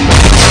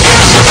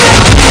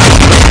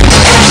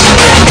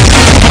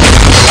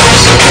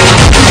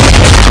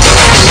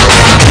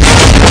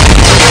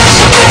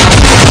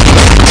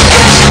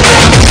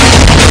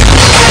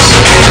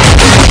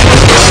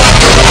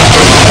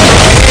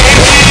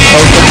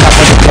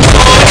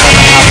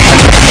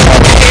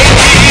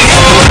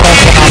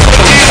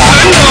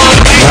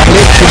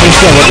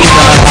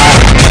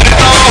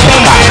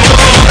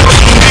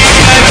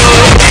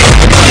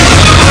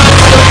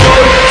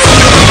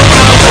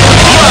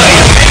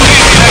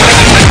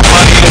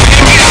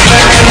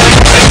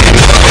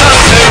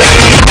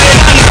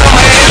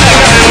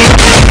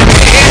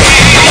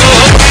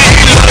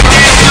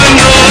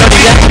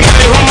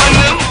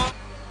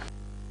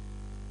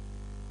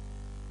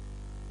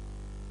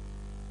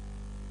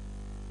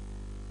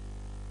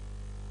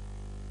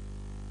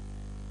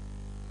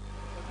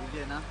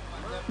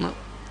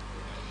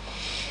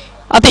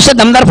 अतिशय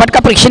दमदार फटका,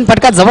 प्रेक्षण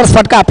फटका, जबरदस्त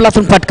फटका,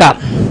 आपलासून फटका.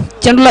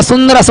 चेंडूला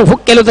सुंदर असं हुक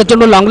केलं होतं.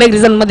 चेंडू लॉंग लेग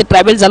रिझन मध्ये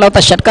ट्रॅव्हल झाला होता.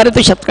 षटकार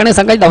येतो. षटकाने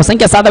सांगायची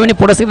धावसंख्या 7 धावांनी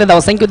पुढे असलेली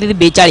धावसंख्या होती ती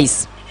 42.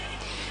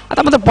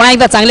 आता मात्र पुन्हा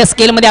एकदा चांगल्या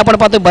स्केलमध्ये आपण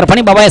पाहतोय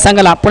बर्फानी बाबा या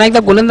संघाला. पुन्हा एकदा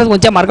गोलंदाज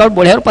उंच्या मार्गावर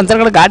बोळ्यावर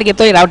पंचाकडे गाठ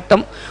घेतोय.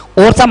 रावटम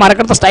ओव्हरचा मारा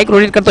करतो. स्ट्राईक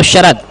रोटेट करतो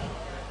Sharad.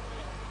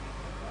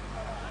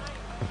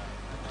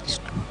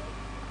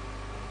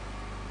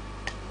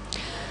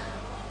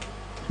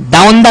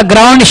 Down the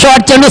ground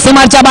shot. चेंडू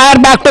सीमाच्या बाहेर.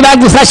 बॅक टू बॅक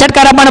दुसरा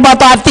षटकार आपण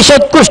पाहतो. अतिशय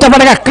उत्कृष्ट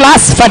फटका,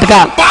 क्लास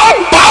फटका.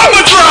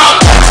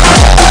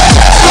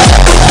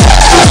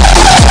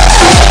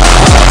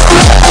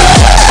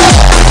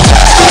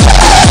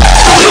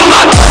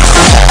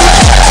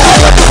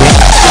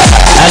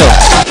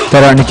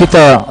 तर निश्चित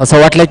असं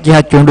वाटलं की हा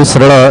चेंडू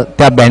सरळ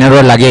त्या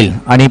बॅनरवर लागेल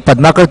आणि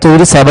पद्माकर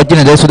चौधरी साहेबांची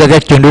नजर सुद्धा त्या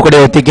चेंडूकडे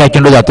होती की हा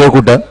चेंडू जातोय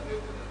कुठं.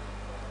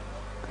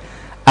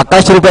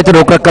 1100 रुपयाची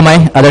रोख रक्कम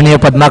आहे आदरणीय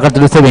पद्माकर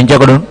चौधरी साहेब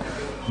यांच्याकडून.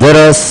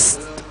 जर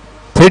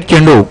थेट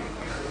चेंडू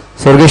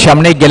स्वर्गीय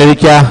श्यामने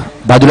गॅलरीच्या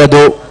बाजूला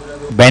जो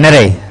बॅनर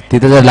आहे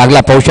तिथे जर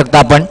लागला, पाहू शकता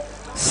आपण.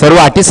 सर्व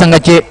 8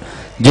 संघाचे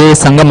जे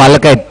संघ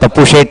मालक आहेत,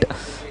 पप्पू शेठ,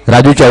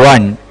 राजू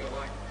चव्हाण,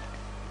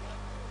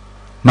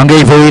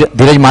 मंगेश भोईर,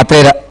 धीरज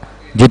मात्रे,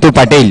 जितू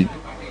पाटील,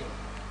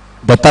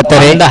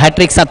 दत्तात्रय,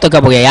 हॅट्रिक साधतो का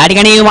बघूया. या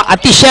ठिकाणी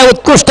अतिशय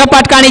उत्कृष्ट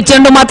फटका आणि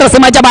चेंडू मात्र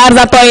सीमाच्या बाहेर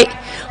जातोय.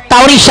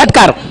 तावडी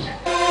षटकार.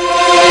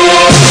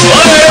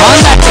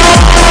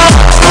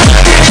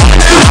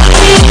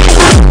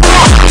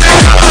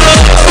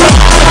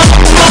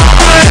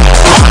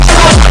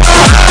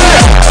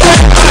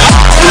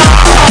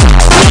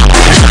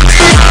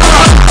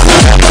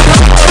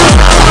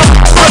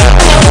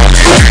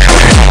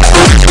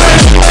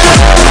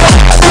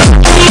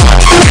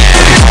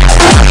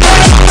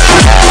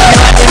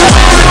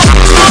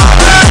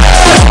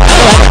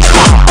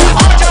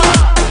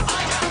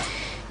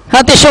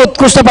 अतिशय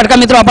उत्कृष्ट फटका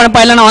मित्र आपण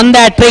पाहिला ना. On the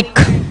hat trick.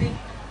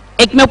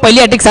 एकमेव पहिली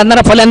हॅट्रिक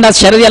साधणारा फलंदाज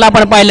शरद याला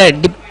आपण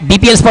पाहिलं.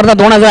 बीपीएल स्पर्धा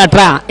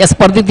 2018 या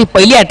स्पर्धेतील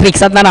पहिली हॅट्रिक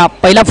साधणारा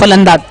पहिला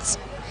फलंदाज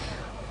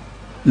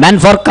मॅन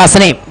फॉर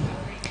कासने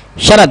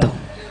शरद.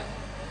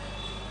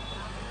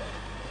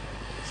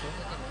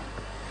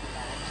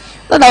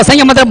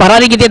 धावसंख्या मात्र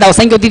भरारी किती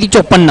धावसंख्या होती ती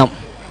 54.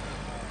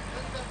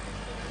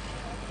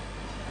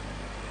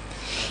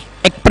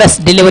 एक्सप्रेस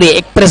डिलिव्हरी,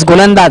 एक्सप्रेस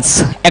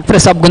गोलंदाज,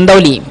 एक्सप्रेस ऑफ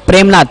गुंदवली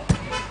प्रेमनाथ.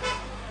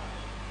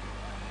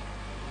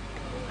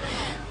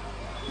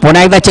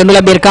 पुन्हा एकदा चेंडूला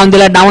बिरकावून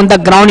दिला. डाऊन द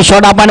ग्राउंड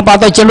शॉट आपण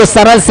पाहतोय. चेंडू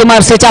सरळ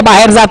सीमारेषेच्या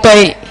बाहेर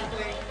जातोय.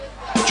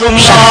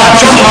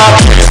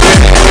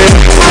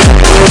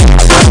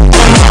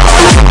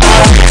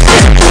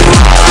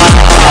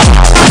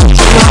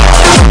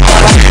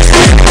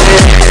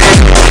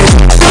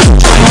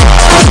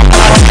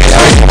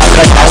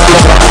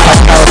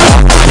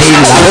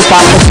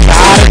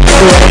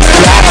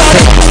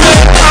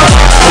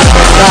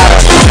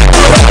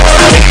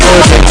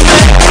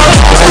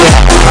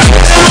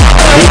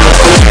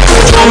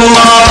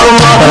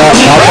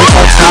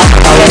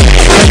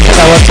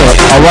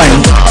 आव्हान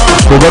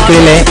उभं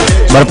केलेले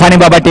बर्फानी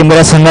बाबा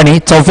टेंभर संघाने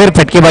चौफेर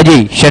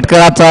फटकेबाजी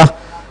षटकाराचा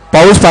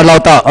पाऊस पाडला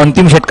होता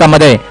अंतिम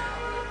षटकामध्ये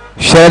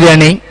शरद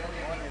यांनी.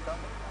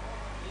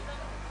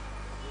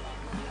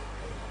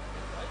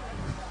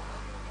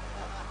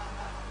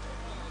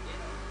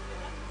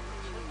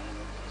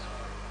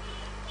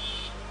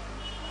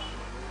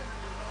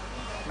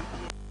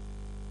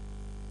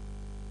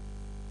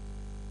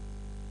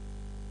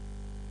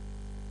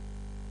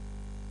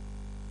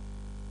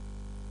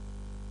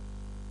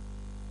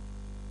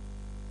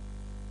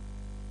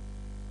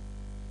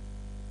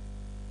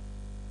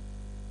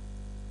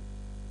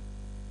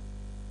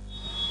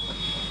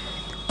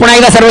 पुन्हा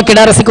एकदा सर्व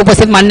क्रीडा रसिक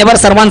उपस्थित मान्यवर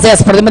सर्वांचं या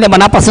स्पर्धेमध्ये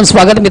मनापासून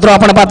स्वागत. मित्रो,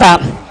 आपण पाहता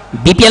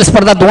BPL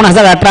स्पर्धा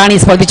 2018 आणि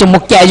स्पर्धेचे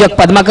मुख्य आयोजक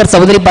पद्माकर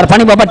चौधरी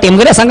बर्फानी बाबा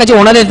टेमघर या संघाचे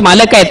ओनर आहेत,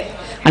 मालक आहेत.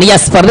 आणि या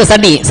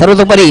स्पर्धेसाठी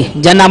सर्वतोपरी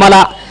ज्यांना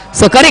आम्हाला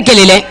सहकार्य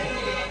केलेले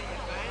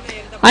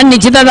आणि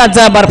निश्चितच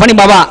बर्फानी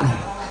बाबा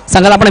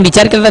संघाला आपण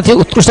विचार केला तर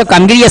उत्कृष्ट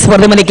कामगिरी या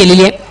स्पर्धेमध्ये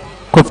केलेली आहे.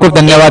 खूप खूप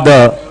धन्यवाद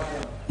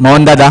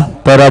मोहन दादा.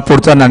 तर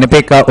पुढचा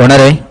नाणेफेक ओनर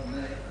आहे.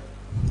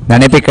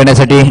 नाणेफेक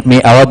करण्यासाठी मी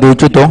आवाज देऊ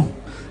इच्छितो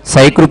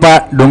साईकृपा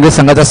डोंगे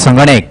संघाचा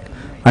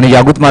संगणक आणि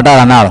यागुत माटा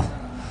रानाळ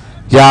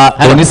या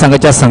दोन्ही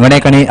संघाच्या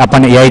संगणकाने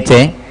आपण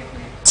यायचे.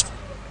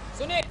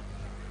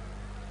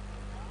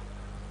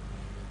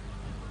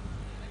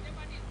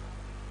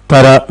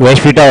 तर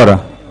व्यासपीठावर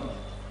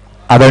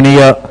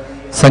आदरणीय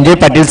संजय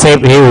पाटील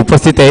साहेब हे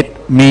उपस्थित आहेत.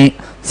 मी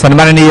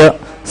सन्माननीय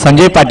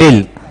संजय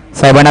पाटील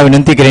साहेबांना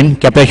विनंती करेन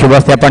की आपल्या शुभ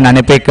हस्ते आपण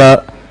नाणेफेक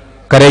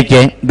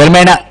करायचे.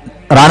 दरम्यान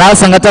रानाळ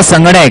संघाचा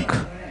संगणक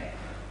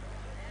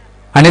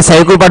आणि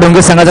साईकृपा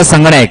डोंगे संघाचा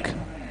संगणक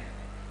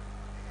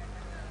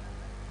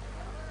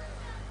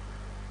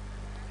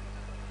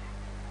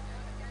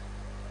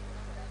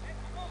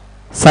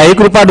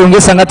साईकृपा डोंगे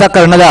संघाचा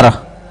कर्णधार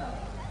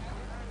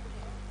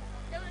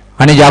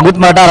आणि जागृत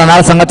मराठा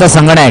रानाळ संघाचा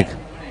संगणक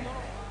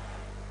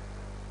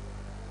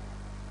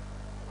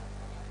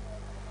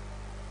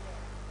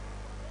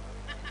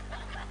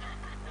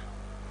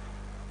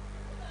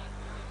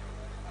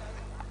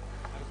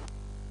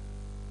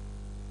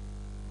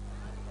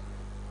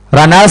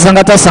रानाळ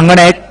संघाचा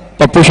संगणक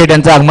पप्पू शेठ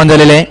यांचं आगमन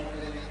झालेलं आहे.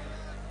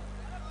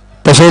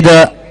 तसेच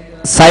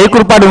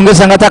साईकृपा डोंगे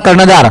संघाचा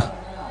कर्णधार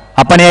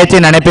आपण यायचे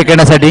नाणेफेक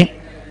करण्यासाठी.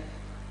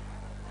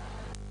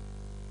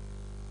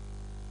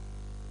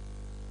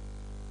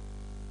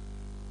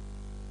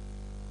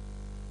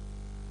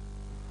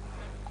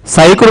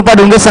 साईकृपा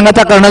डोंगे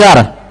संघाचा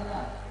कर्णधार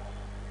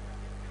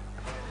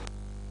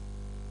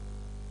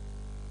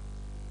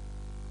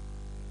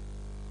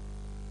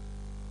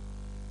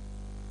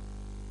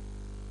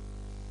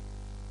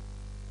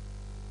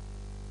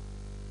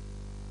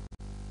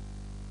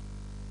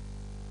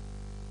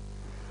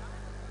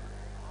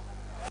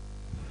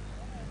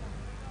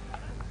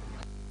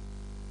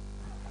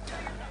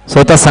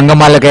स्वतः संघ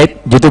मालक आहेत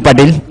जितू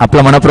पाटील.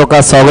 आपलं मनपूर्वक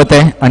स्वागत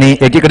आहे. आणि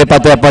एकीकडे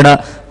पाहतोय आपण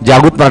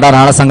जागृत मराठा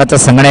राणा संघाचा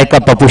संगणक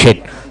पप्पू शेठ.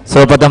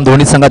 सर्वप्रथम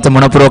दोन्ही संघाचं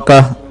मनपूर्वक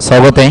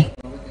स्वागत आहे.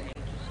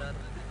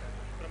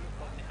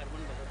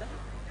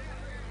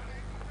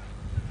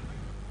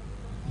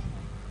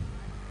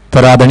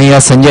 तर आदरणीय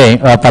संजय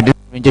पाटील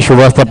यांच्या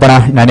शुभ हस्ते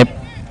आपण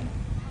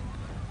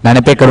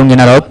नाणेफेक करून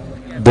घेणार आहोत.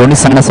 दोन्ही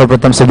संघांना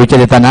सर्वप्रथम शुभेच्छा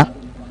देताना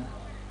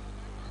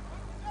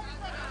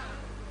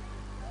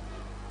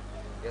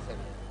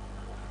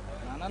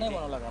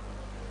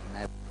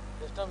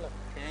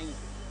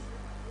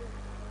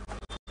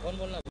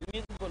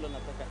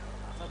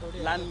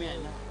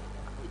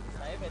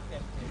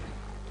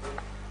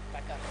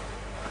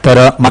तर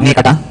मागणी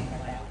काटा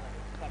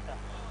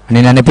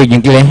आणि नाणेफेक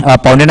जिंकले.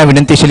 पाहुण्यांना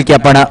विनंती असेल की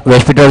आपण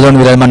व्यासपीठावर जाऊन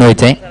विराजमान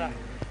व्हायचे.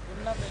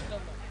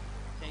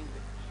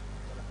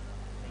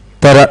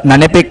 तर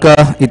नाणेफेक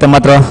इथं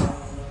मात्र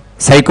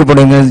साईकृपा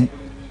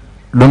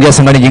डोंगे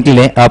संघाने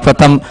जिंकले.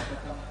 प्रथम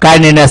काय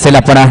निर्णय असेल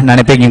आपण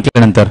नाणेफेक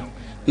जिंकल्यानंतर?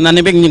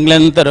 नाणेफेक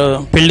जिंकल्यानंतर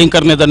फिल्डिंग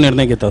करण्याचा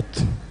निर्णय घेत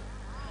आहोत.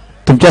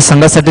 तुमच्या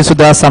संघासाठी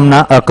सुद्धा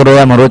सामना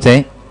करोया मरोच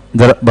आहे.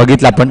 जर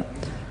बघितलं आपण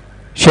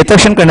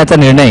क्षेत्ररक्षण करण्याचा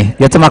निर्णय,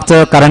 याचं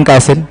मागचं कारण काय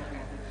असेल?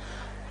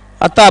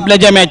 आता आपल्या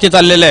ज्या मॅचेस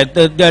चाललेल्या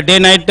आहेत डे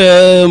नाईट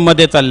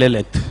मध्ये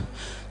चाललेल्या आहेत,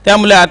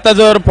 त्यामुळे आता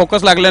जर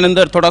फोकस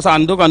लागल्यानंतर थोडासा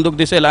अंधुक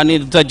दिसेल आणि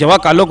जेव्हा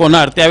कालोख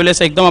होणार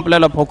त्यावेळेस एकदम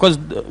आपल्याला फोकस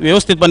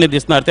व्यवस्थितपणे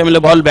दिसणार. त्यामुळे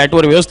बॉल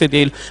बॅटवर व्यवस्थित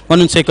येईल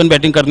म्हणून सेकंड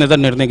बॅटिंग करण्याचा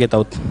निर्णय घेत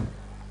आहोत.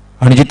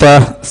 आणि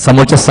जिथं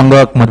समोरचा संघ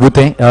मजबूत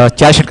आहे,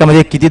 4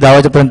 षटकामध्ये किती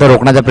धावाच्यापर्यंत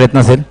रोखण्याचा प्रयत्न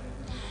असेल?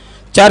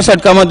 4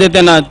 षटकामध्ये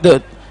त्यांना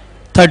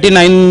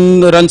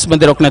 39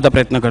 रन्समध्ये रोखण्याचा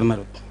प्रयत्न करणार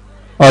आहोत.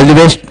 ऑल दी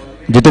बेस्ट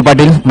जितू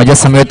पाटील. माझ्या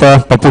समेत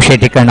पप्पू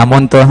शेठ एक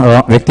नामवंत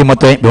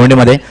व्यक्तिमत्व आहे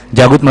भिवंडीमध्ये.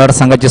 जागृत मराठा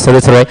संघाचे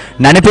सर्व आहे.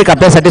 नाणेफेक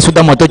आपल्यासाठी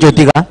सुद्धा महत्वाची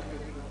होती का?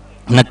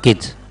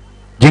 नक्कीच.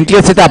 जिंकली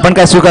असते तर आपण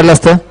काय स्वीकारलं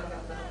असतं?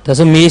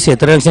 तसं मी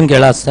क्षेत्ररक्षण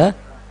केलं असतं,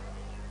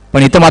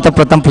 पण इथं मात्र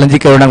प्रथम फलंदाजी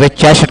करणार.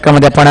 4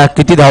 षटकामध्ये आपण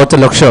किती धावाचं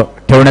लक्ष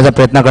ठेवण्याचा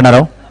प्रयत्न करणार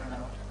आहोत?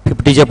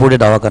 50च्या पुढे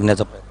धावा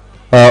करण्याचा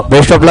प्रयत्न.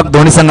 बेस्ट ऑफ लक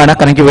दोन्ही संघांना,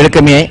 कारण की वेळ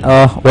कमी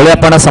आहे. वेळ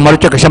आपण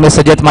समालोचक कशामध्ये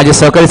सज्ज आहेत माझे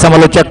सहकारी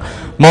समालोचक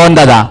मोहन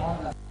दादा.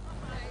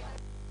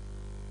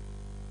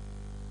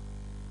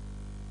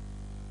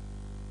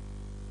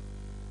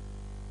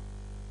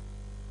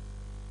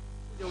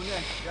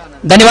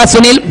 धन्यवाद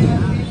सुनील.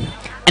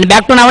 आणि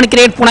बॅक टू नाव आणि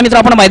क्रिकेट. पुन्हा मित्र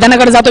आपण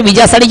मैदानाकडे जातो.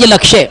 विजयासाठी जे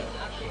लक्ष आहे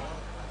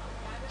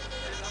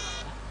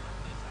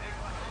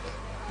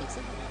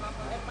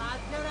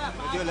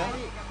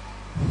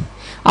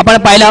आपण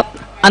पाहिलं.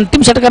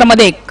 अंतिम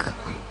षटकामध्ये एक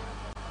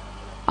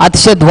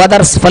अतिशय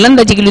धुवाधार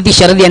फलंदाजी केली होती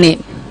शरद याने.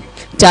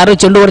 4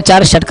 चेंडूवर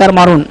 4 षटकार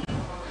मारून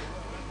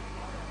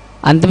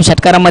अंतिम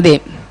षटकारामध्ये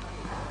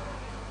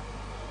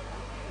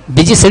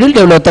बिजी शेड्यूल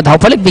ठेवलं होतं,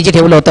 धावफलक बिजी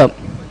ठेवलं होतं.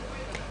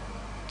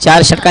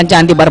 4 षटकांच्या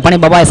अंती बर्फानी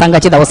बाबा या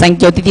संघाची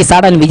धावसंख्या होती ती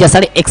 60 आणि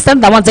विजयासाठी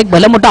 61 धावांचं एक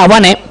भलं मोठं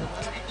आव्हान आहे.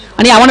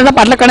 आणि आव्हानाचा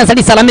पाठलाग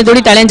करण्यासाठी सलामी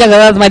जोडी टाळ्यांच्या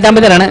गजरात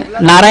मैदानामध्ये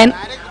राहणार नारायण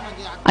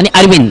आणि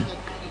अरविंद.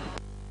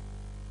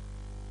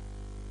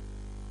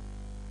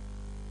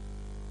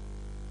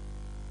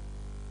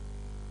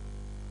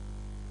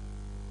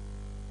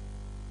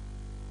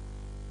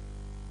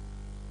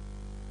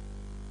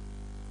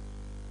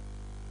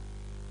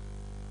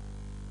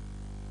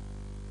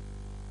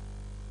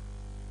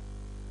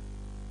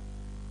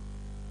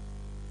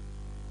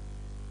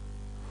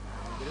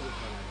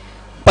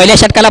 पहिल्या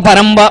षटकाला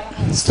प्रारंभ,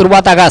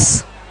 सुरुवात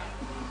आगास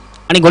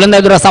आणि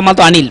गोलंदाज दुरा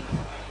सांभाळतो अनिल.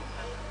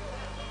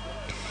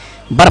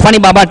 बर्फानी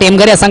बाबा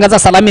टेमघर या संघाचा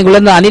सलामी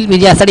गोलंदाज अनिल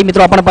विजयासाठी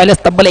मित्र आपण पाहिलं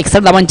तब्बल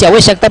 61 धावांची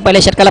आवश्यकता.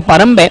 पहिल्या षटकाला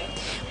प्रारंभ आहे.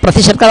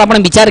 प्रति षटकात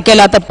आपण विचार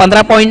केला तर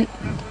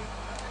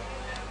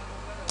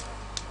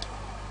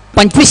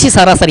 15.25 ची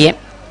सरासरी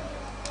आहे.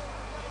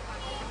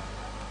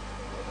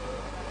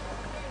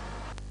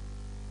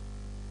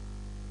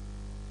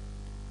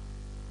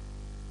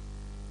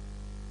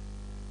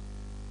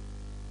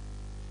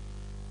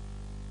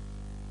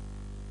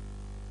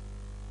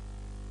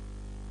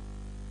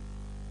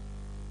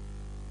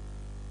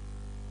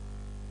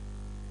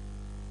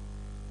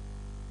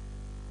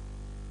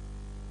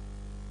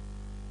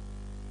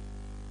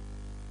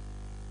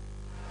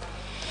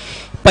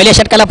 पहिल्या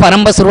षटकाला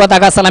प्रारंभ, सुरुवात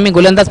आगास सलामी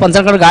गोलंदाज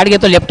पंचांकडे गाठ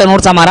घेतो. लेफ्ट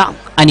नोडचा मारा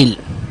अनिल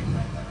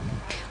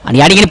आणि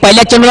या ठिकाणी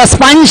पहिल्या चेंडूला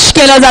स्पंज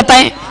केलं जात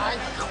आहे.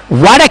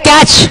 वाट अ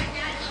कॅच,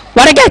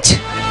 वाट अ कॅच.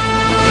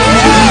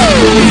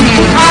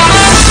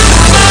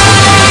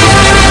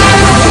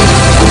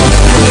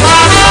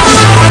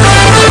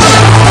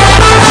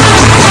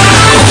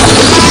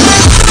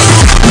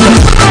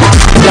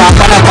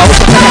 आपण पाहू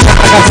शकता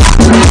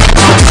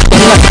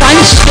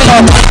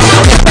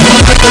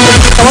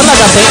कवरला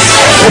जाते.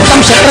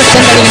 उत्तम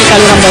क्षेत्ररक्षण त्या ठिकाणी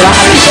कालूराम दौरा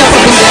अतिशय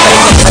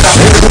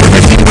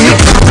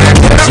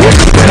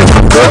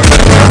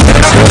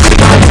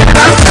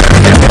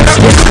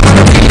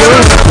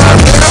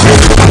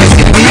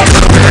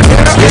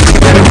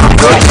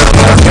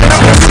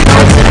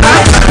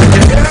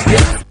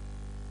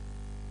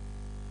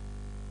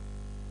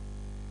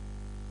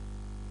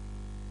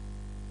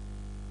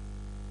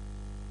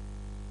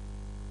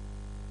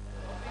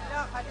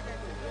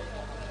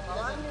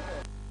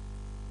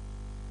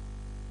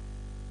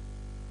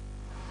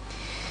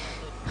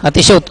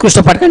अतिशय उत्कृष्ट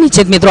फटका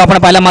निश्चित मित्र आपण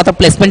पाहिला. मात्र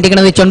प्लेसमेंट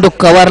ठिकाणी चेंडू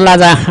कव्हरला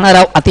जाणार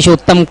अतिशय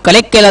उत्तम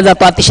कलेक्ट केला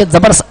जातो. अतिशय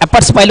जबरदस्त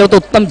एफर्ट्स पाहिले होते.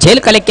 उत्तम झेल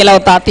कलेक्ट केला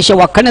होता. अतिशय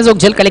वाखाणण्याजोग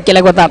झेल कलेक्ट केला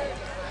होता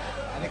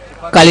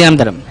कालीराम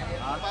धरम.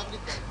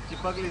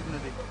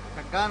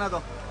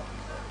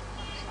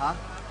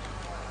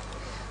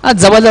 आज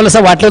जवळजवळ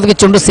असं वाटलं होतं की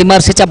चेंडू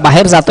सीमारेषेच्या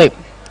बाहेर जातोय.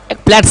 एक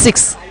फ्लॅट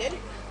 6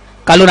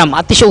 कालूराम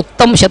अतिशय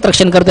उत्तम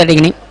क्षेत्ररक्षण करतो त्या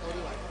ठिकाणी.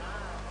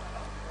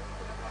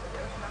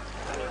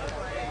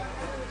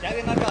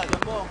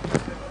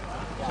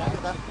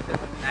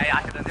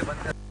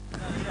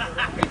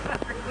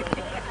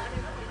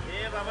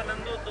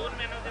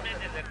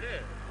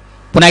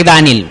 पुन्हा एकदा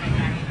अनिल,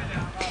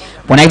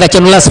 पुन्हा एकदा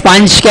चेंडूला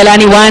स्पंज केला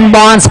आणि 1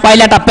 बाउन्स.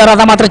 पहिल्या टप्प्यावर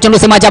आता मात्र चेंडू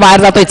सीमाच्या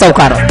बाहेर जातोय.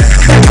 चौकार.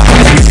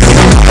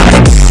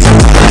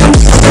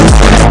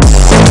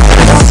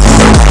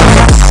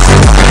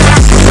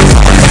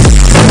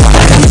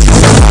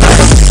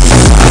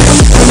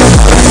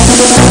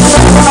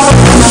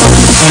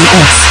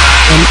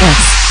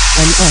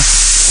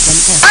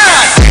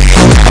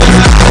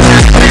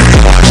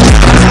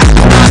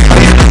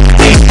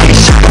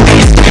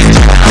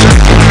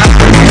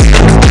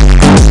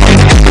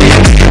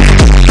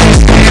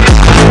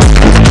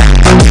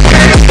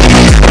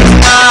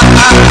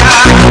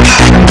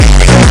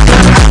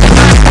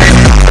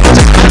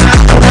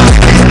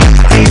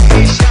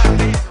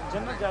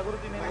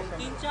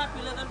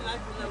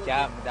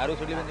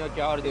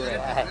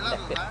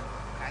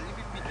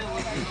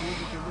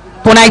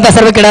 पुन्हा एकदा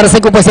सर्व क्रीडा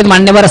रसिक उपस्थित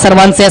मान्यवर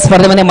सर्वांचे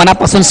स्पर्धेमध्ये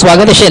मनापासून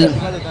स्वागत असेल.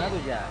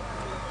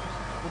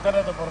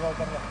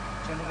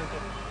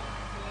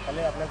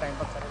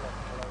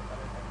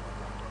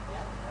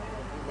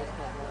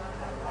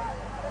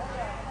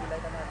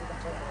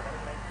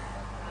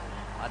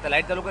 आता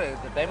लाईट चालू कर,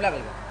 टाइम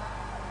लागेल का?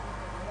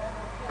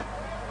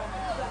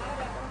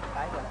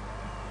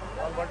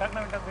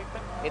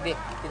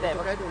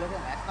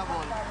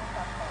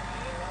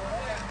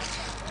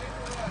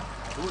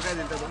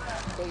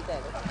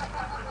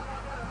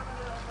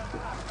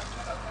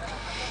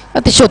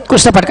 अतिशय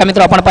उत्कृष्ट फटका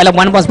मित्र आपण पाहिला.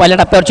 1 बाउन्स पहिल्या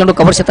टप्प्यावर चेंडू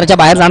कव्हर क्षेत्राच्या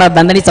बाहेर जाणार.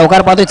 दांदानी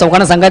चौकार पाहतोय.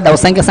 चौकानं संघात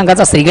धावसंख्या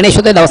संघाचा श्रीगणेश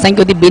होतोय.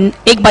 धावसंख्या होती बिन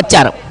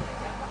 1/4.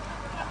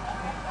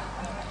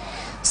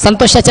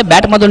 संतोषाच्या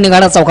बॅटमधून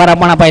निघाला चौकार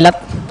आपण पाहिलात.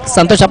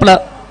 संतोष आपलं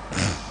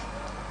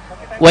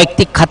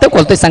वैयक्तिक खातं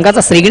खोलतोय.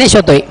 संघाचा श्रीगणेश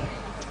होतोय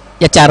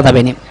या 4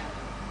 धाब्याने.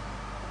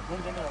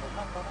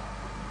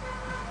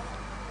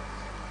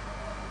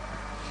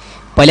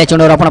 पहिल्या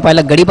चेंडूवर आपण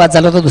पाहिलं गडी बाद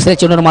झाला होता. दुसऱ्या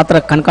चेंडूवर मात्र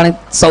खणखणीत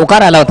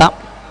चौकार आला होता.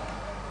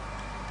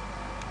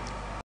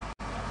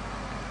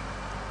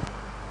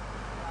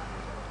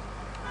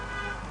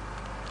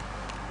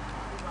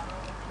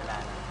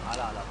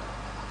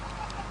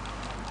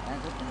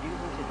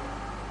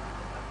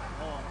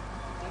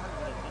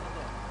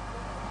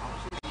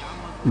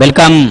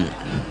 वेलकम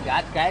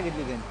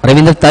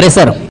रवींद्र तरे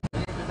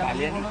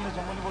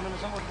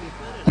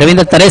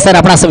सर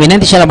आपण असं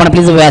विनंती शाल आपण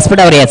प्लीज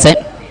व्यासपीठावर यायचं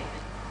आहे.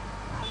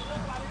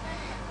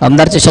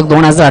 आमदार चषक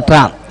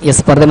 2018 या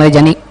स्पर्धेमध्ये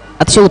ज्यांनी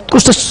अतिशय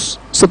उत्कृष्ट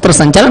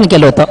सूत्रसंचालन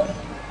केलं होतं.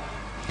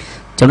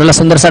 चेंडूला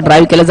सुंदरसा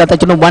ड्राईव्ह केला जातं.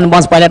 चेंडू 1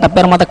 बाउन्स पहिल्या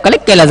टप्प्यावर मात्र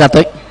कलेक्ट केला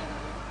जातोय.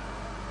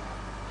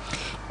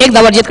 एक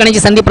धाव अर्जित करण्याची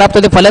संधी प्राप्त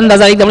होते.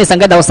 फलंदाज एक धावणी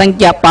संख्या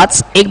धावसंख्या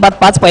 5.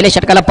 1-5 पहिल्या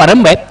षटकाला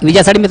प्रारंभ आहे.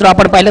 विजयासाठी मित्र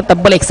आपण पाहिलं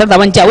तब्बल 61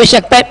 धावांची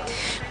आवश्यकता आहे.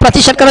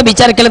 प्रति षटकाला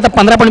विचार केला तर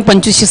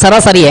 15.25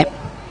 सरासरी आहे.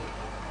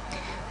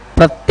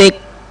 प्रत्येक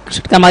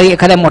षटकामागे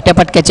एखाद्या मोठ्या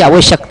फटक्याची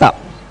आवश्यकता.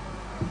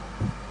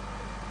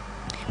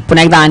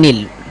 पुन्हा एकदा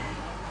अनिल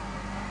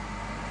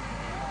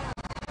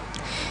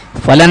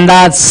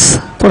फलंदाज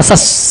थोडासा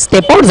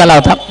स्टेप आउट झाला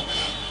होता.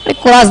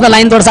 क्रॉस द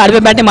लाईन थोडासा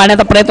आडव्या बॅटने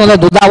मारण्याचा प्रयत्न होता.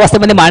 दुधा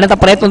अवस्थेमध्ये मारण्याचा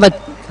प्रयत्न होता.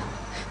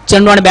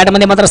 चेंडू आणि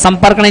बॅटमध्ये मात्र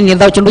संपर्क आणि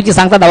निर्धाव चेंडूची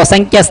सांगता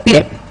धावसंख्या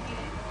असते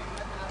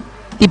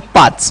ती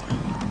 5.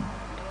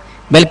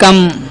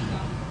 वेलकम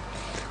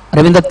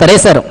रवींद्र तरे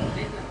सर.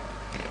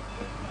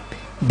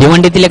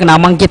 भिवंडीतील एक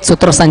नामांकित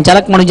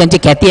सूत्रसंचालक म्हणून ज्यांची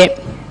ख्याती आहे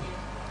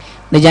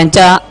आणि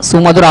ज्यांच्या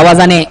सुमधुर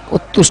आवाजाने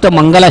उत्कृष्ट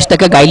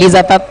मंगलाष्टक गायली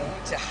जातात.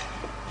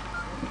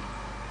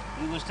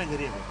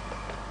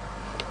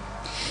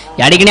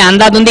 या ठिकाणी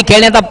अंदाधुंदी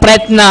खेळण्याचा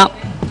प्रयत्न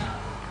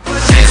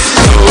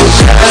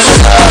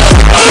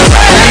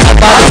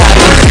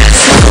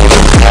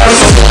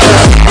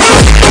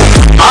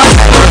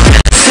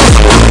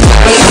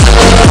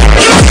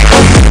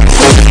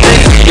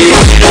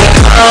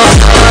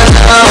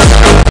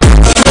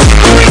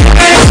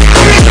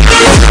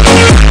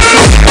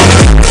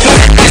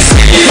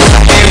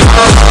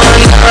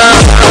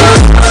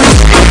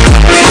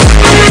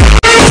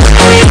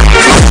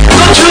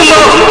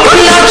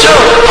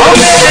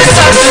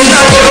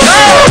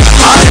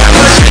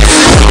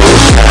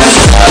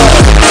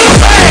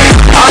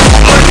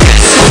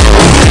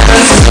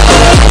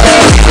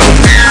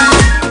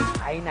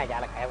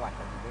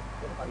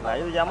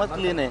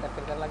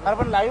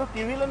पण लाईव्ह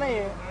टीव्हीला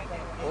नाहीये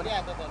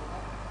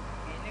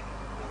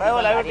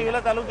काय लाईव्ह टीव्हीला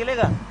चालू केले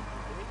का?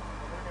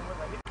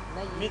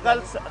 मी काल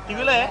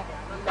टीव्हीला आहे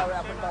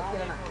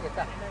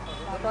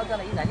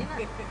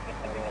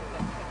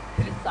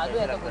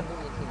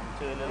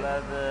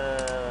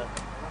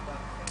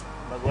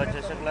भगवा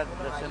चषकला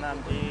दर्शन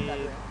आमची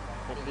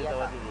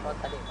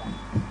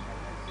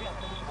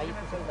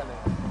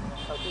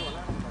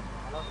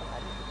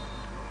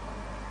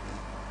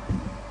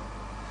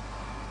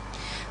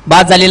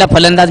बाद झालेला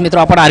फलंदाज मित्र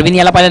आपण अरविंद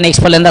याला पाहिला.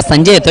 नेक्स्ट फलंदाज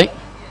संजय येतोय.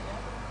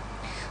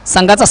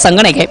 संघाचा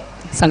संगणक आहे.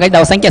 संघाची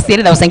धावसंख्या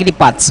असते धावसंख्या ती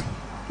 5.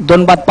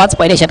 2-5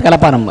 पहिल्या षटकाला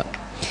प्रारंभ.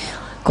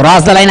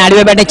 क्रॉस द लाईन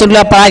आडव्या बॅटने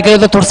चेंडूला पळा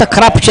केलं तर थोडंसं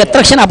खराब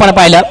क्षेत्ररक्षण आपण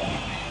पाहिलं.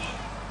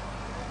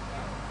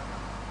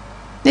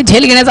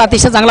 झेल घेण्याचा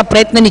अतिशय चांगला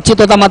प्रयत्न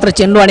निश्चित होता. मात्र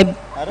चेंडू आणि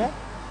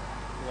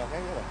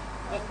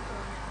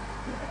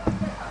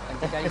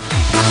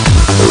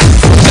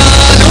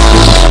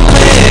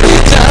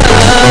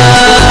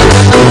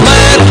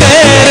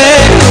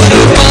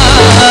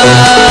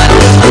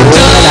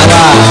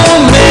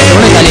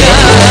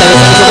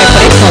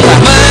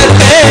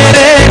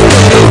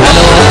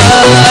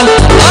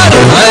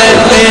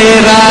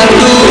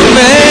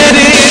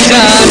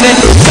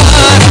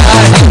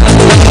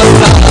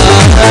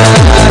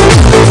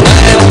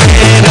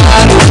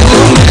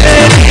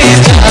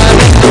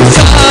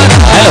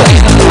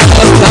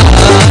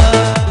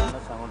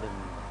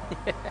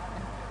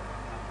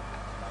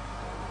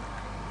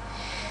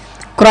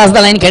क्रॉस द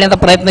लाईन खेळण्याचा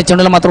प्रयत्न.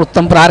 चेंडूला मात्र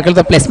उत्तम प्रहार केला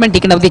तर प्लेसमेंट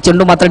टिकण्यावरती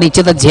चेंडू मात्र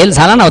निश्चितच झेल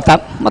झाला नव्हता.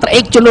 मात्र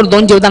एक चेंडूवर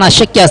 2 जीवदान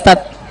अशक्य असतात.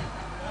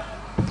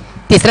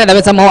 तिसऱ्या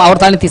धावेचा मोह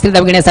आवडता आणि तिसरी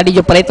धाव घेण्यासाठी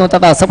जो प्रयत्न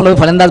होता असफल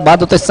फलंदाज बाद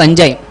होतो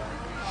संजय.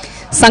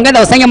 संघाची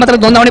धावसंख्या मात्र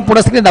 2 धावणे पुढे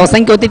असलेली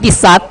धावसंख्या होती ती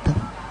 7.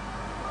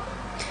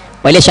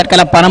 पहिल्या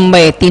षटकाला प्रारंभ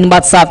आहे.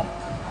 3-7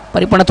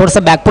 परिपूर्ण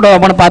थोडंसं बॅकफुट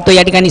आपण पाहतो.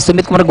 या ठिकाणी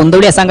सुमित कुमार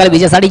गोंदवडी या संघाला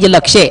विजयासाठी जे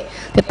लक्ष आहे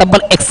ते तब्बल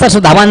 61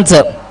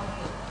 धावांचं.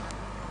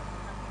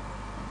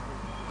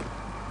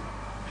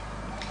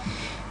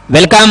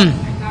 वेलकम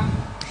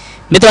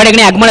मित्र. या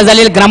ठिकाणी आगमन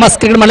झालेले ग्रामस्थ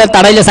क्रिकेट मंडळ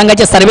ताडाच्या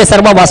संघाचे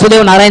सर्व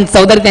वासुदेव नारायण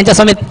चौधरी त्यांच्या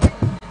समेत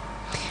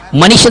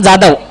मनीष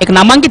जाधव एक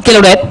नामांकित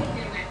खेळाडू आहेत.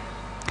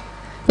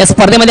 या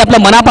स्पर्धेमध्ये आपलं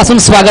मनापासून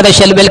स्वागत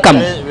असेल. वेलकम.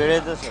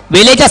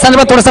 वेळेच्या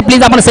संदर्भात थोडंसं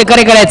प्लीज आपण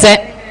सहकार्य करायचं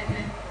आहे.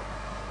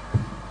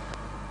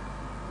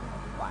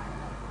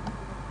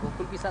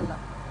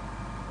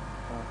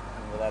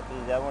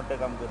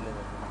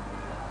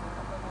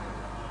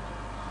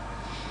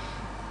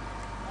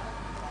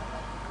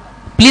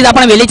 प्लीज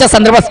आपण वेळेच्या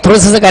संदर्भात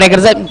थोडंसं कार्य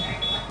करायचं.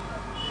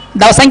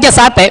 धावसंख्या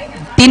 7 आहे.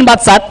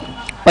 3-7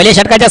 पहिल्या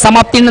षटकाच्या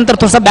समाप्तीनंतर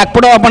थोडंसं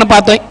बॅकफुट आपण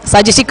पाहतोय.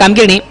 साजेशी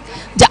कामगिरी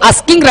ज्या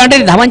आस्किंग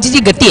राहणारी धावांची जी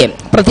गती आहे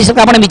प्रतिशत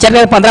आपण विचार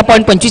केला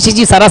 15.25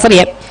 जी सरासरी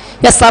आहे.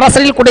 या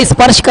सरासरीला कुठे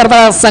स्पर्श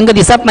करता संघ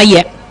दिसत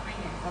नाहीये.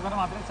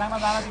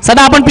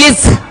 सदा आपण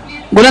प्लीज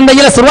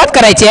गोलंदाजीला सुरुवात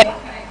करायची आहे.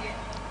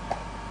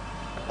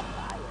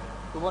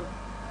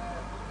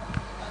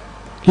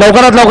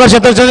 लवकरात लवकर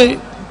क्षेत्र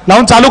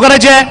लावून चालू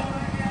करायचे आहे.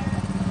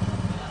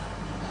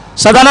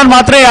 सदानंद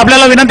मात्रे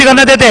आपल्याला विनंती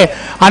करण्यात येते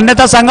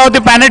अन्यथा संघावरती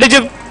पॅनेटीची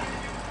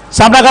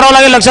सामना करावा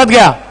लागेल, लक्षात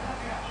घ्या.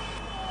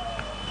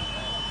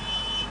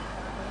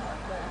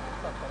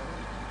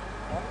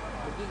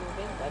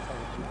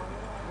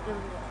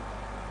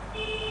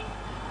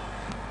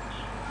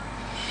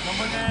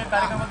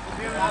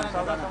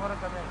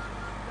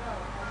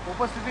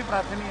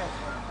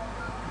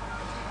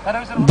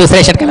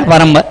 दुसऱ्या षटकाला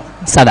प्रारंभ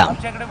साधा.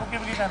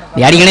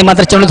 या ठिकाणी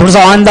मात्र चेंडू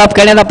थोडासा ऑन द ऑफ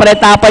खेळण्याचा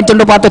प्रयत्न आपण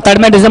चेंडू पाहतो. थर्ड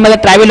मॅन डिझाईन मध्ये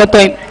ट्रॅव्हल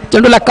होतोय.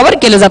 चेंडूला कव्हर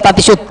केलं जातं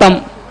अतिशय उत्तम.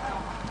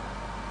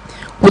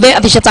 उदय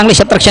अतिशय चांगले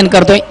क्षेत्ररक्षण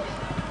करतोय.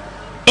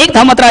 एक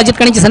धाव मात्र अजित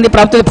कणीची संधी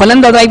प्राप्त होती.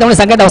 फलंदाज एक दोन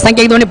संख्या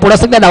धावसंख्या एक दोन पुढे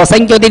सध्या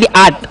धावसंख्या होती ती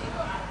 8.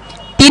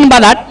 3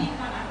 बाद 8.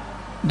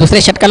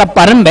 दुसऱ्या षटकाला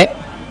प्रारंभ आहे.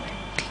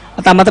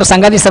 आता मात्र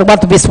संघातील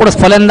सर्वात विस्फोट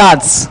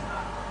फलंदाज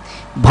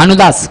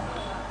भानुदास,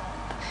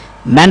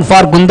 मॅन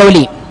फॉर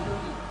गुंदवली.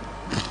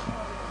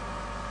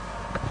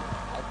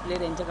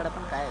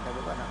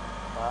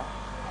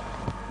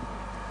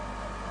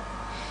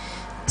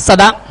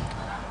 सदा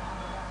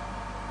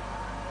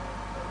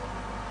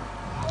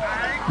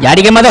या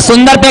ठिकाणी मध्ये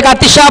सुंदर फेक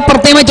अतिशय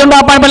अप्रतिम चेंडू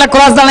आपण पहिला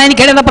क्रॉस झाला आणि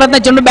खेळण्याचा प्रयत्न.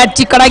 चेंडू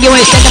बॅटची कडा घेऊन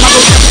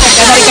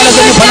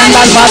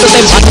फलंदाज बाद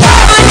होते.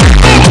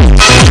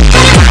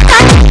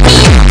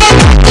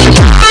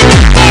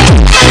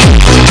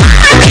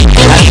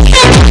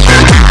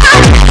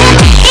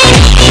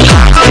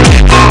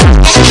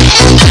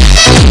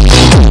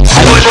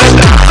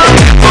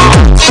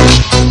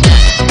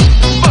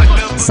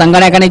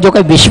 संगणकाने जो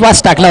काही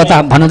विश्वास टाकला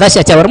होता भानुदास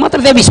याच्यावर, मात्र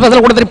त्या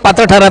विश्वासाला कुठेतरी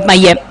पात्र ठरत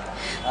नाहीये.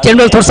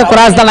 चेंडू थोडस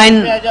क्रॉस द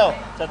लाईन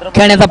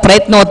खेळण्याचा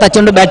प्रयत्न होता.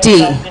 चेंडू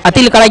बॅटची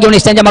अतिल कडा घेऊन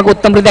त्यांच्या मागे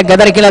उत्तमरित्या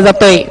गदार केला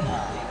जातोय.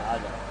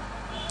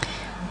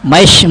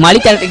 महेश माळी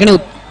त्या ठिकाणी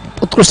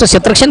उत्कृष्ट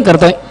क्षेत्ररक्षण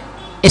करतोय.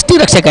 एसटी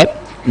रक्षक आहे.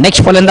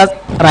 नेक्स्ट फलंदाज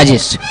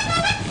राजेश,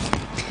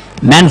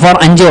 मॅन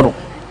फॉर अंजोर,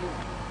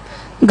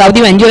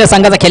 गावदेवी अंजोर या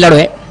संघाचा खेळाडू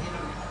आहे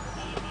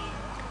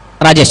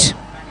राजेश.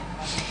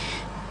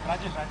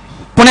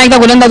 पुन्हा एकदा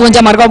गोलंदाज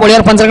यांच्या मार्गावर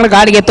बॉडीवर पंचांकडे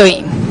गाठ घेतोय.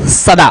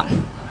 सदा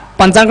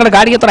पंचांकडे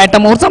गाठ घेतो. राईट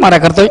मोहरचा मारा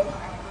करतोय.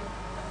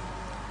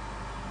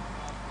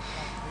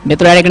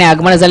 मित्र या ठिकाणी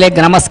आगमन झाले.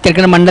 ग्रामस्थ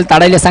क्रिकेट मंडळ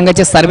ताडायले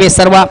संघाचे सर्वे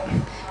सर्व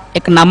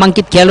एक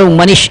नामांकित खेळाडू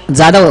मनीष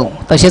जाधव,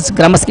 तसेच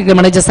ग्रामस्थ क्रिकेट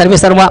मंडळाचे सर्वे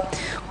सर्व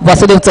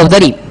वासुदेव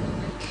चौधरी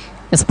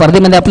या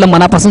स्पर्धेमध्ये आपलं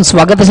मनापासून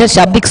स्वागत असेल.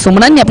 शाब्दिक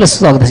सुमनांनी आपलं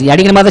स्वागत असेल. या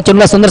ठिकाणी माझा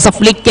चेंडूला सुंदरसा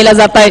फ्लिक केला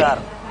जात आहे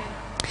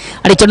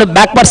आणि चेंडू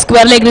बॅकवर्ड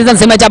स्क्वेअरला एक रिजन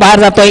सीमेच्या बाहेर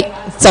जातोय.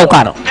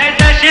 चौकार.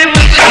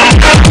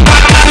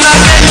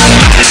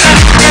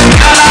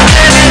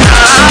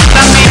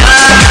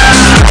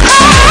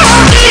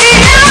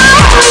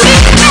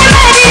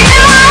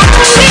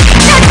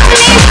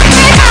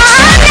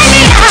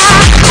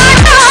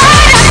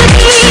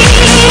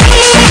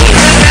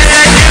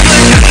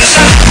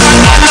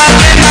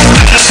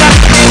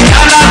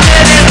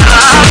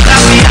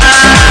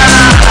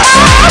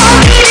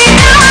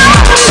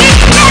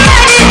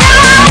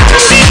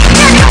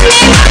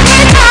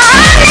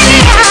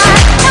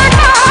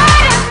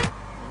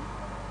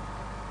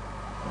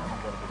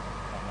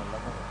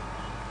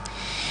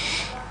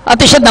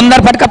 अतिशय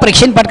दमदार फटका,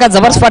 प्रेक्षणीय फटका,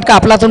 जबरदस्त फटका,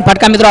 आपलातून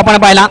फटका मित्र आपण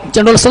पाहिला.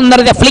 चेंडू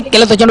सुंदर फ्लिक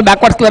केलं तो चेंडू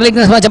बॅकवर्ड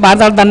स्क्वेअर बाहेर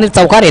जाताना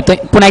चौकार येतोय.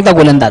 पुन्हा एकदा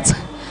गोलंदाज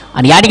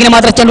आणि या ठिकाणी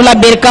मात्र चेंडूला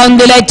बेरकावून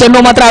दिलाय.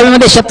 चेंडू मात्र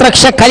हवेमध्ये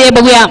क्षेत्ररक्षक खाली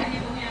बघूया.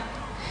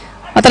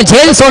 मात्र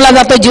झेल सोडला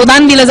जातो,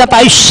 जीवदान दिलं जातं.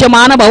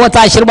 आयुष्यमान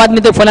भावाचा आशीर्वाद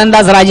मिळतो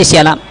फलंदाज राजेश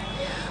याला.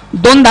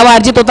 2 धावा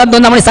अर्जित होतात.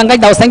 2 धावांनी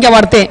संघाची धावसंख्या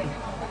वाढते.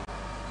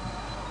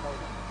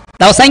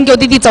 धावसंख्या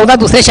होती ती 14.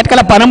 दुसऱ्या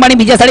षटकाला प्रारंभ आणि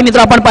विजयासाठी मित्र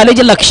आपण पाहिलं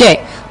जे लक्ष्य आहे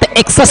ते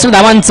 61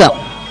 धावांचं.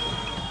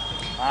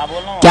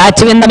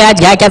 कॅच विन द मॅच,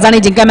 घ्या कॅच आणि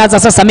जिंका मॅच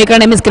असं समीकरण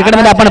नेहमीच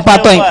क्रिकेटमध्ये आपण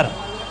पाहतोय.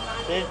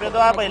 स्टेज पे तो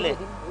आ पहले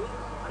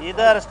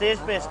इधर स्टेज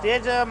पे,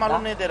 स्टेज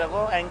मालूम नहीं तेरे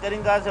को,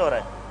 एंकरिंग कहां से हो रहा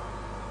है.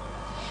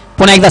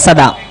 पुन्हा एकदा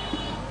सदा.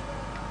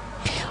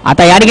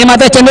 आता या ठिकाणी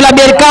मात्र चेंडूला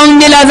बेरकावून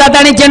दिला जात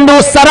आणि चेंडू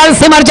सरळ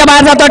सीमाच्या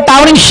बाहेर जातो.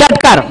 टावरिंग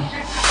षटकार.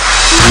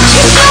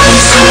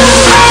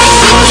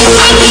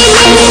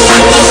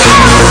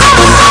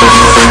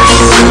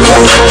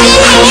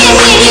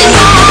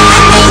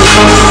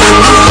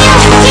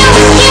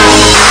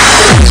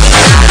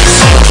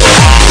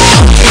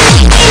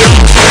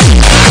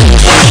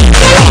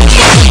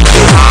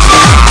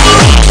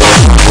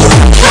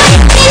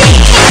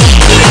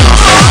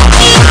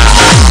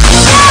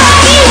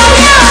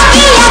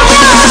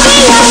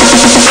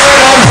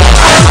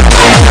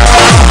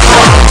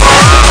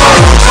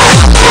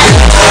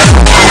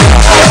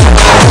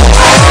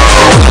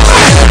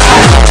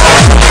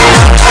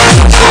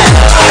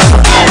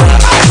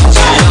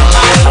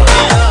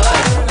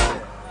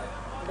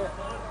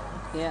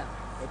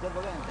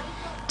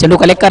 चेंडू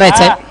कलेक्ट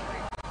करायचा आहे.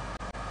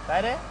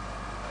 काय रे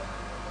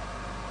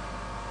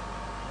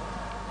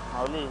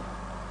माऊली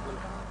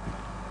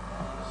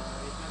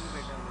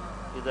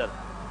इधर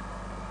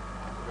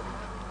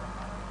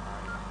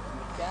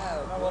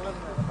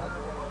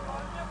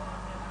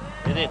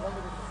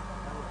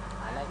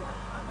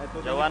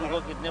जवान को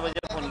कितने बजे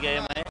फोन किया है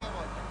मैं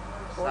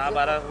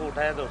 6:12 को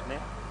उठाया था उसने.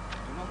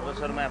 तो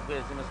सर मैं आपको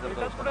SMS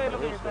करता हूँ.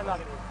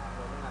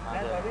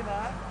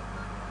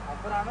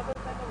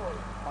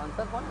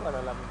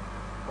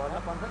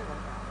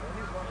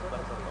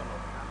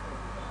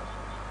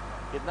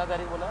 कितना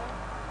तारीख बोला?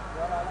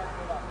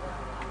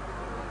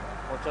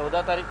 और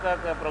 14 तारीख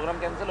का प्रोग्राम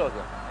कैंसिल हो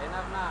गया?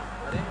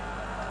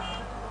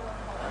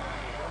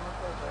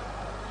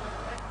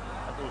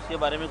 तो उसके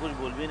बारे में कुछ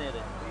बोल भी नहीं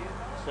रहे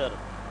सर.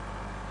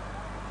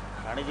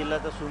 ठाणे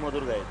जिल्ह्याचा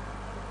सुमधुर गायक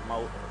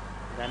माऊ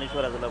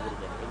ज्ञानेश्वर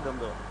अजलापूरकर एकदम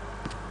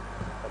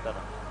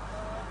खतरनाक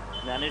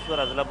ज्ञानेश्वर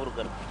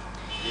अजलापूरकर.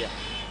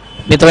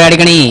 मित्र या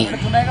ठिकाणी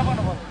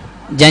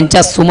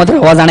ज्यांच्या सुमधुर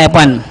आवाजाने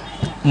आपण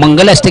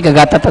मंगलाष्टक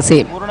गातात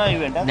असे पूर्ण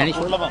इव्हेंट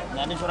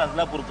ज्ञानेश्वर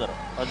अजलापूरकर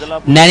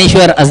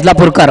ज्ञानेश्वर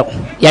अजलापूरकर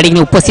या ठिकाणी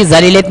उपस्थित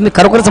झालेले आहेत. मी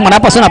खरोखरच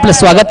मनापासून आपलं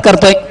स्वागत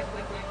करतोय.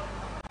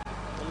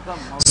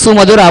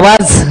 सुमधुर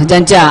आवाज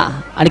ज्यांच्या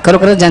आणि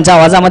खरोखरच ज्यांच्या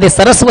आवाजामध्ये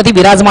सरस्वती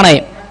विराजमान आहे.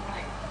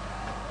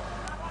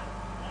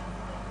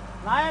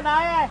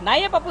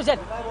 नाहीये पप्पू शेठ,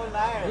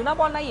 जुना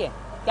बॉल नाहीये,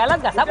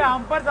 त्यालाच घासा.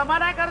 अंपर जमा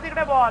नाही कर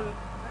तिकडे बॉल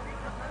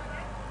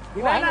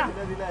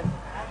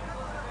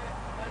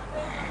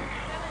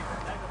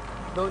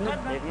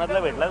एकनाथला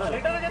भेटला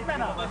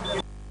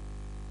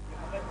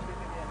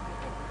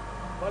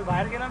बॉल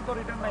बाहेर गेला तो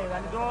रिटर्न नाही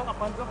आणि जो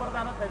पंच परत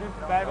आणत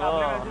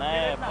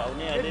नाही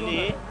पाहुणे आलेली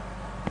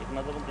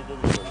एकनाथला पण तिथेच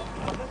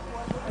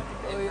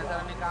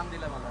काम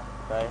दिलं मला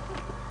काय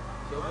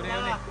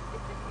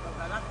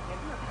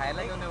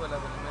खायला घेऊन बोला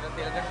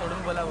तेलकट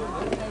सोडून बोला बोलतो.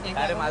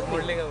 अरे माझ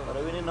मोडले का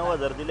रवीने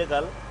 9,000 दिले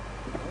काल.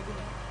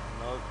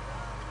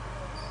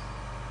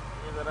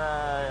 जरा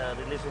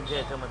रिलेशनच्या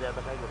याच्यामध्ये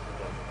आता काय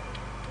करतो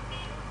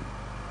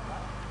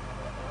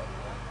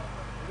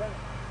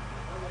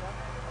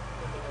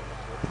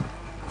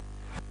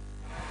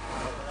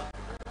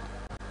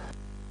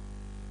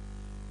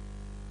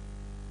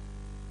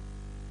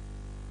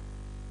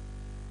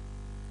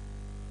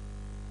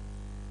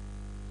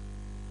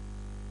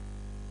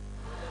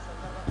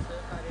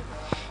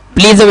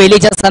प्लीज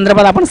वेळेच्या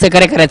संदर्भात आपण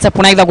सहकार्य करायचं.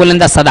 पुन्हा एकदा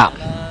गोलंदाज सदा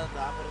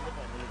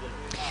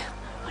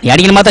या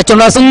ठिकाणी मात्र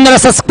चेंडू सुंदर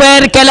असं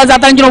स्क्वेअर केला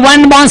जाताना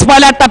वन बाउन्स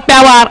पहिल्या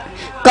टप्प्यावर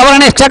कव्हर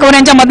आणि एक्स्ट्रा कव्हर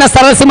यांच्या मधनं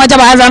सरळ सीमाच्या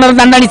बाहेर जाणार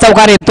दंडानी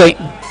चौकार येतोय.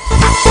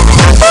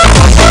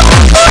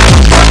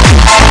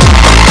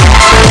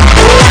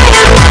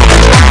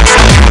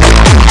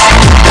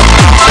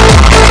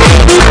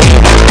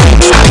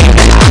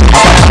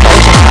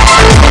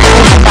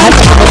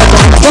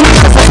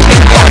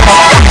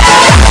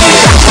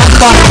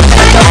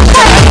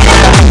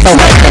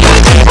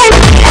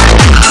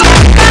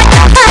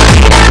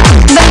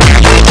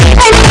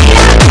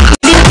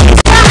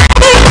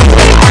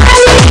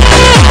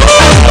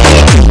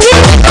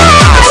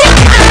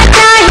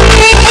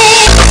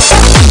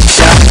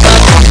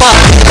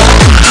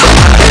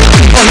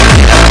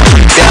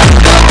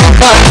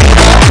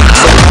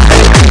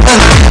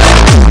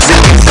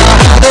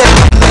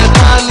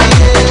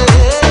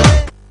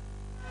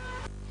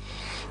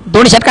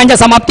 दोन षटकांच्या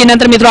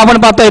समाप्तीनंतर मित्र आपण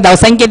पाहतोय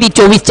धावसंख्या ती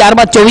 24 4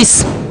 बाद 24.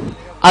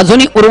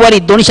 अजूनही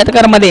उर्वरित दोन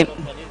षटकांमध्ये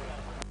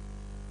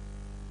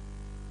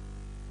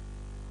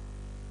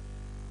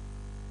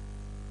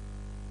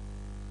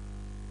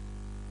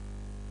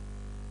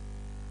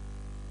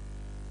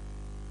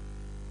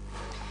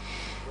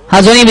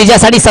अजूनही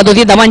विजयासाठी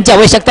 37 धावांची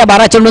आवश्यकता.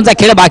 12 चेंडूंचा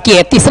खेळ बाकी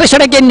आहे. तिसरं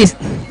षटक हे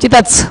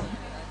निश्चितच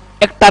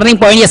एक टर्निंग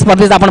पॉइंट या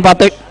स्पर्धेत आपण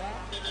पाहतोय.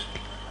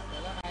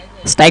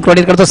 स्ट्राईक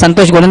रोटेट करतो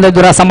संतोष, गोलंदाज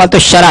दुरा सांभाळतो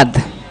शरद.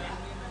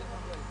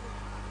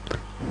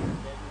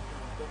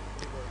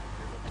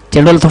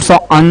 चेंडूला थोडसा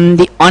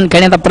ऑन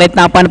खेळण्याचा प्रयत्न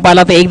आपण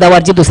पाहिला तर एक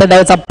धावाची दुसऱ्या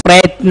धावाचा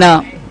प्रयत्न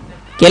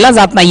केला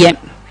जात नाहीये.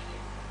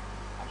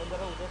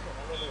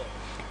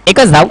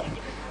 एकच धाव.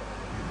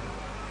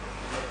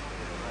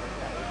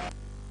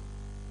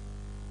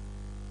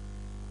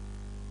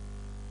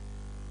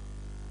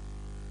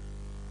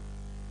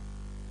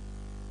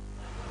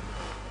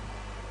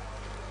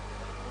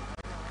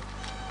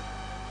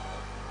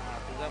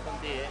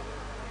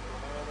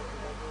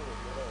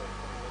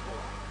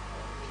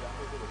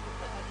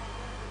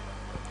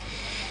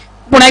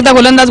 पुन्हा एकदा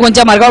गोलंदाज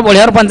गोंच्या मार्गावर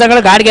बोळ्यावर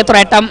पंचाकडे गाठ घेतो.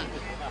 राईट आर्म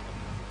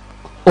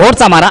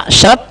ओव्हरचा मारा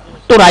शरद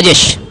तो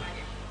राजेश.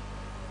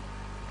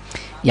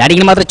 या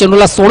ठिकाणी मात्र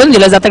चेंडूला सोडून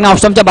दिलं जातं.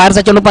 ऑफस्टॉपच्या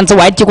बाहेरचा चेंडू पंच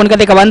वाईट चिकून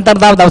करते. कवांतर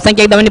धाव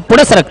धावसंख्या एक धावांनी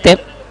पुढे सरकते.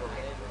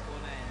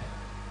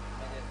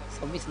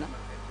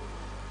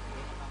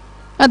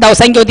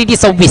 धावसंख्या होती ती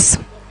 26.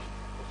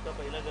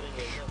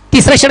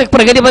 तिसरं षटक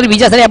प्रगतीपद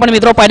विजयासाठी आपण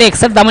मित्र पाहिले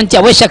 61 धावांची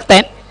आवश्यकता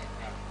आहे.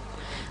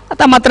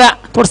 आता मात्र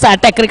थोडंसं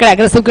attack cricket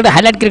aggressive cricket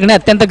highlight cricket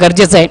अत्यंत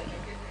गरजेचं आहे.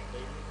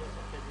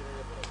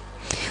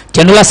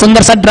 चेंडूला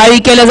सुंदरसा ड्राईव्ह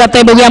केलं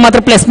जातंय. बघूया मात्र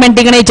प्लेसमेंट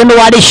ठिकाणी चेंडू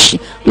वाडिश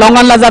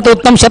लॉंगॉनला जातो.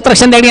 उत्तम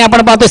क्षेत्ररक्षण ठिकाणी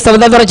आपण पाहतोय.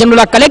 सौदाद्वारा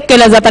चेंडूला कलेक्ट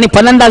केलं जातं आणि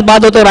फलंदाज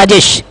बाद होतो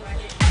राजेश.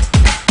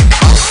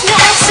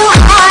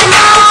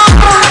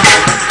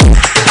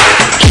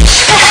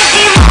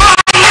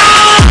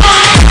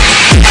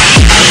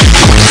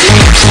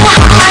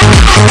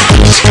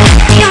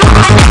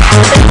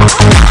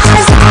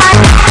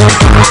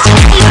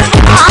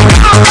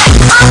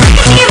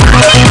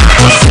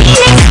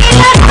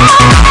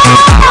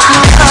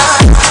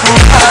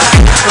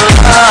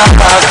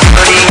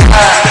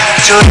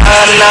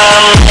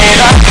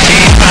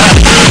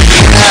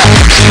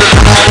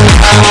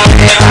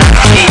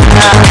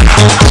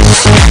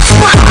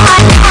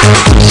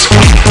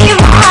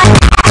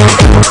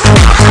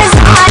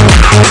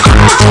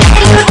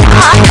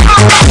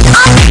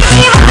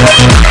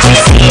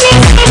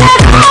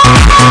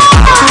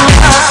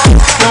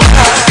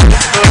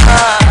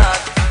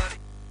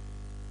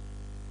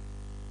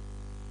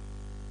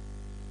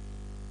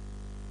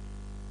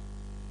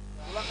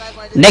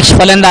 नेक्स्ट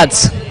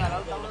फलंदाज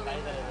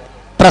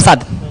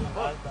प्रसाद.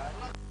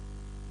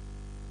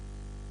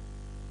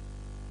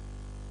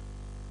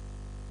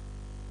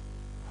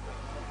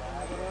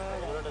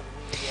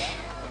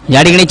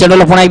 या ठिकाणी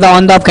चेंडूला पुन्हा एकदा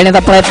ऑन द ऑफ खेळण्याचा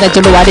प्रयत्न.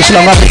 चेंडू वाढीशी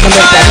लॉंग ऑफ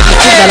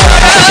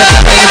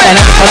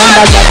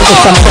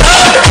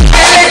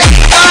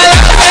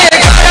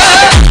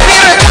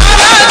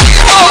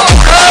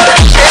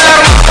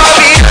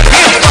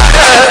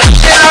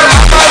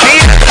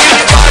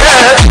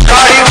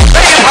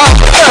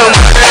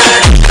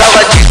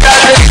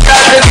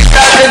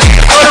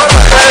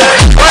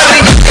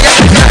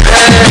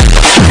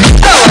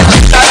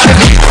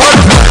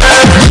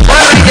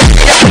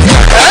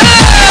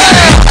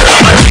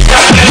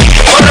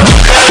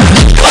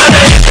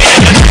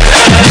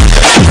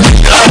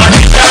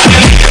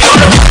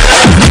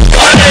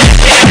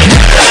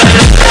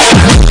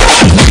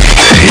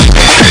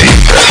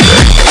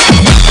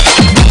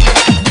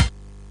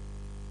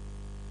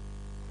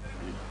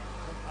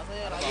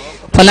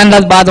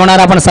फलंदाज बाद होणार.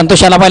 आपण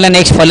संतोषाला पाहिला.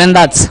 नेक्स्ट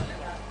फलंदाज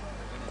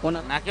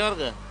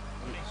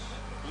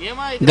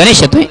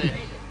गणेश येतोय.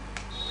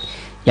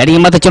 या ठिकाणी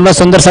मात्र चेंडूला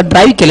सुंदरसा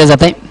ड्राईव्ह केलं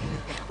जात आहे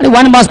आणि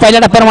वन बाउन्स पहिल्या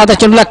टप्प्यावर मात्र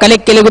चेंडूला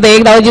कलेक्ट केले होते.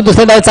 एक धावाची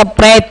दुसऱ्या धावेचा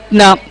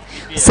प्रयत्न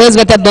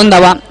सहजगत्या 2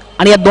 धावा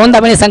आणि या 2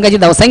 धावांनी संघाची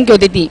धावसंख्या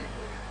होती ती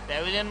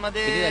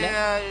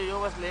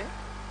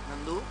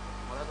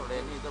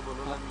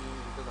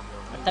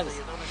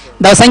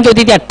धावसंख्या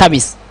होती ती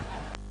 28.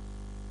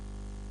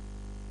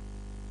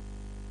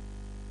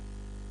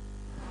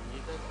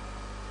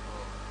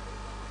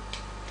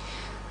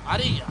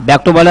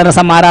 बॅक टू बॉलर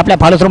असा मारा आपल्या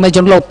फालोथ्रोमध्ये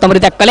चेंडूला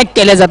उत्तमरित्या कलेक्ट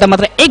केल्या जातं.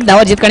 मात्र 1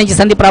 धावा जिंकण्याची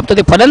संधी प्राप्त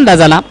होते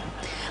फलंदाजाला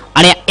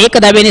आणि 1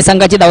 धावेने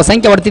संघाची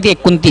धावसंख्या वरती ती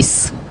 29.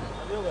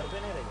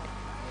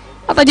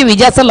 आता जे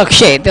विजयाचं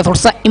लक्ष आहे ते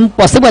थोडंसं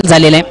इम्पॉसिबल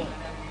झालेलं आहे.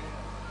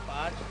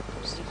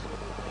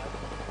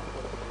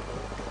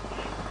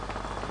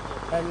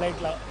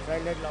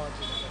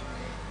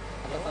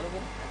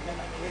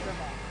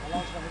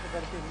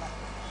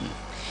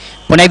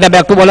 पुन्हा एकदा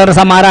बॅक टू बॉलर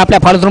असा मारा आपल्या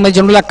फालोथ्रोमध्ये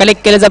चेंडूला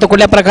कलेक्ट केलं जातं.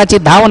 कुठल्या प्रकारची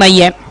धाव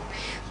नाहीये.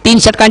 3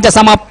 षटकांच्या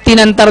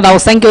समाप्तीनंतर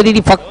धावसंख्या होती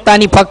ती फक्त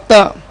आणि फक्त.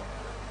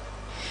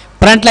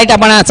 फ्रंट लाईट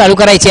आपण चालू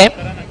करायची आहे.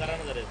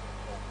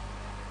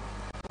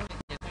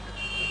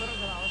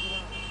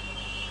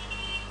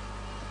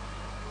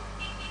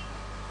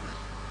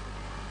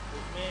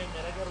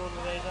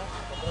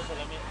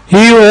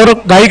 ही ओव्हर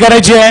घाई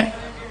करायची आहे.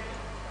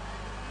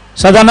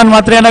 सदानंद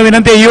म्हात्रे यांना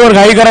विनंती आहे, ही ओव्हर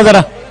घाई करा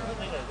जरा.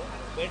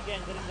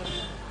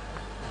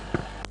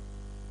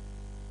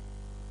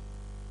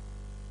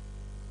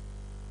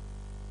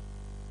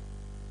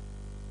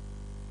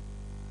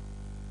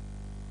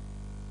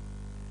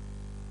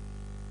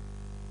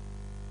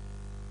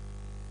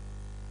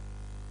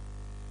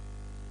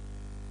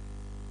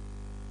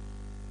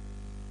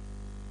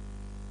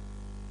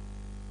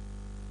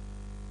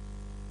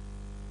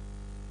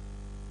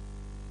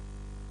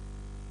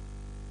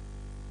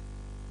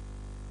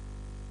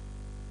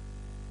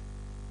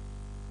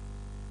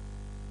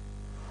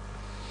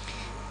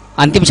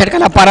 अंतिम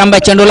षटकाला प्रारंभ.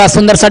 चेंडूला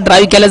सुंदरसा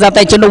ड्राईव्ह केलं जात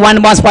आहे. चेंडू 1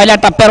 बाउन्स पहिल्या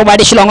टप्प्यावर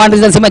वाडीशी लॉंग ऑन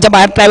रिजन सीमेच्या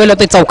बाहेर ट्रॅव्हल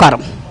होते. चौकार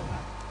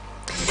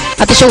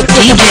अतिशय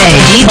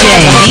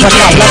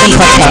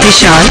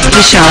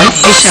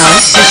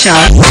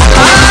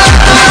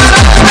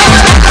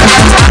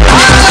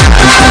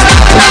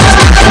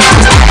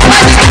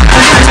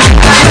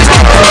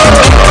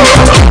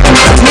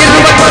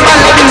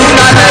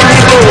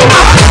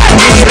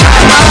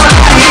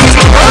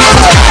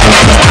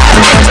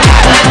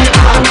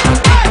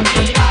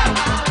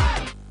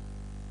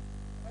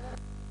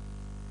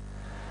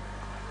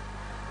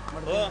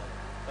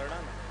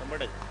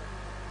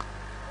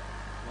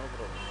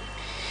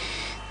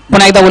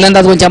पुन्हा एकदा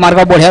गोलंदाज गोलच्या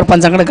मार्गावर बोढ्यावर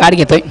पंचांकडे गाठ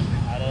घेतोय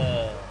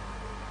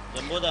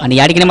आणि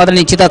या ठिकाणी मात्र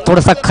निश्चितच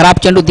थोडासा खराब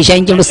चेंडू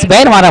दिशाहीन चेंडू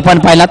स्क्वेअर मारा आपण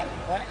पाहिलात.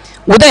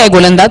 उदय आहे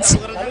गोलंदाज.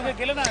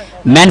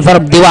 मॅन फॉर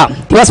दिवा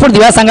दिवसभर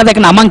दिवा संघाचा एक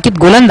नामांकित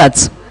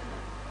गोलंदाज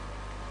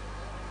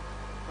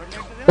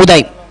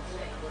उदय.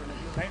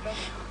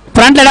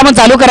 फ्रंट लाईन आपण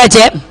चालू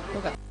करायचे.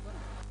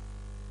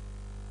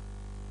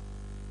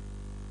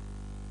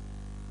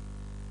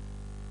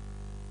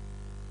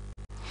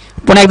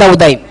 पुन्हा एकदा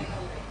उदय.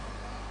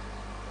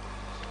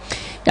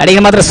 या ठिकाणी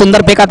मात्र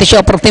सुंदर फेक अतिशय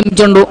अप्रतिम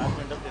चेंडू.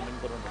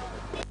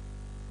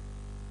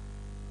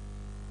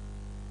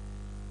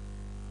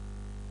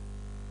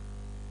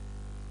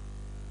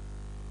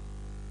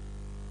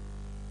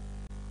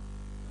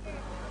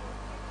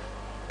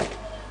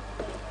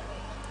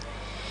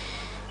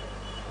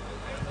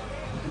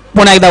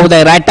 पुन्हा एकदा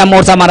उदय. राईट टाइम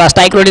मोरचा मारा.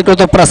 स्ट्राईक रोडी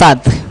करतो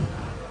प्रसाद.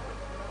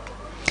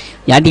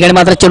 या ठिकाणी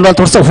मात्र चेंडूला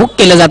थोडंसं हुक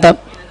केलं जातं.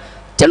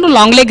 चेंडू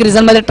लॉंग लेग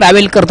रिझन मध्ये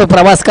ट्रॅव्हल करतो,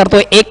 प्रवास करतो.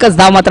 एकच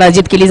धाव मात्र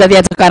अर्जित केली जाते.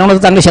 याचं कारण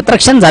होतं चांगलं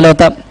क्षेत्ररक्षण झालं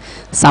होतं.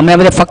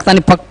 सामन्यामध्ये फक्त आणि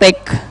फक्त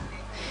एक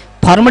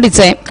फॉर्मॅलिटीच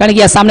आहे, कारण की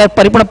या सामन्यात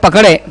परिपूर्ण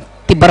पकड आहे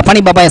ती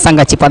बर्फानी बाबा या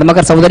संघाची.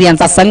 पद्माकर चौधरी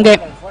यांचा संघ आहे.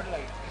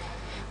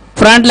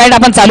 फ्रंट लाईट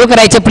आपण चालू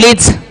करायचे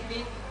प्लीज.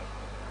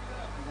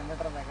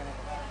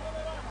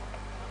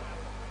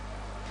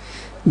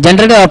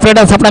 जनरेटर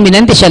ऑपरेटर्स आपण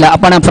विनंती केलं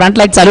आपण फ्रंट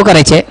लाईट चालू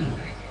करायचे.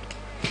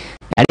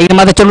 या ठिकाणी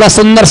माझा चेंडूला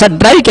सुंदरसा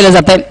ड्राईव्ह केलं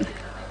जात आहे.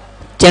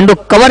 चेंडू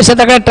कव्हर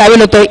क्षेत्राकडे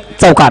ट्रॅव्हल होतोय.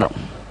 चौकार.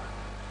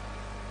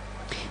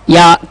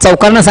 या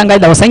चौकारनं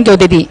सांगायची धावसंख्या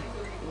होती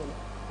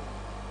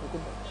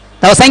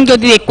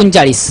ती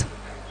 39.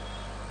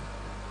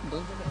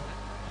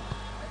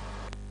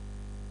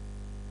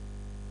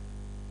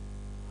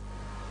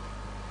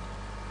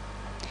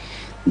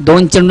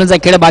 दोन चेंडूंचा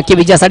खेळ बाकी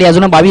विजयासाठी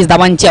अजून 22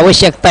 धावांची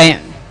आवश्यकता आहे.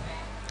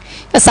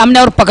 या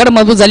सामन्यावर पकड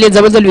मजबूत झाली.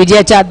 जवळजवळ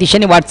विजयाच्या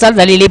दिशेने वाटचाल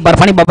झालेली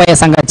बर्फानी बाबा या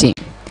संघाची.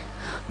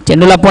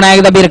 चेंडूला पुन्हा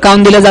एकदा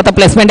बिरकावून दिलं जातं.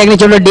 प्लेसमेंट एक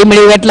चेंडू डी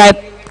मिळी भेटलाय.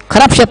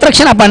 खराब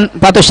क्षेत्रक्षण आपण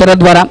पाहतो शरद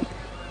द्वारा.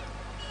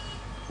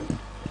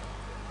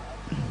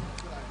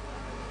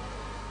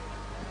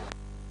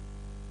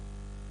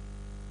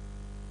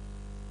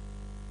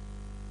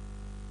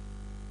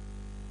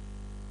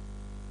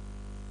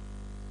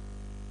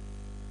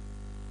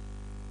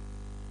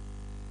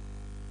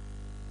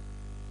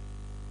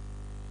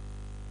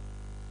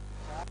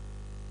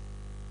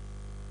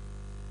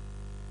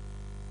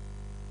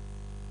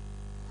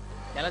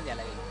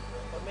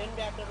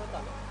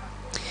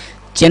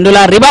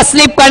 चेंडूला रिवर्स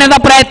स्लिप करण्याचा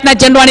प्रयत्न.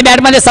 चेंडू आणि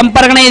बॅटमध्ये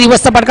संपर्क नाही.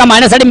 दिवस फटका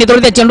मारण्यासाठी मित्र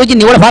त्या चेंडूची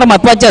निवड फार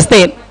महत्वाची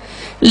असते.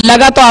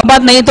 लगा तो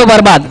आबाद नाही तो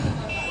बर्बाद.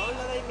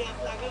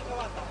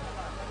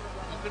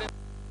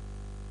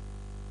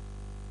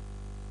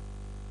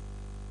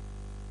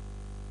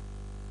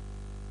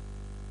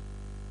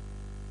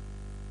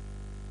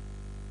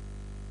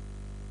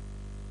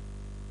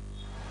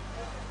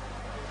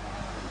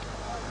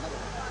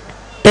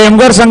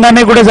 टेमघर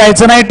संघाने कुठे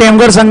जायचं नाही.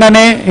 टेमघर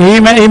संघाने ही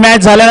मॅच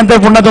झाल्यानंतर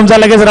पुन्हा तुमचा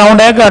लगेच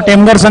राऊंड आहे का.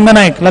 टेमघर संघ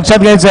नाही, लक्षात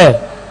घ्यायचं आहे.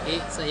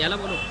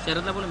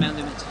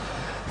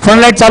 फ्रंट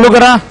लाईट चालू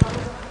करा.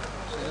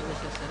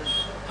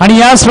 आणि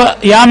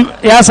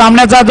या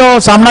सामन्याचा जो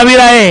सामनावीर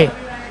आहे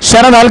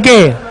शरद हलके.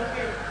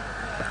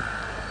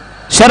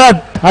 शरद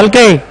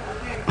हलके.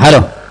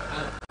 हॅलो.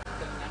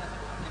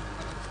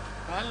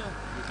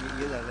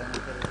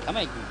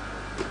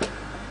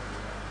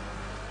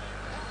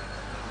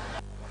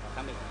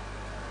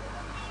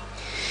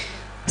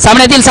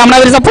 सामन्यातील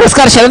सामनावीरचा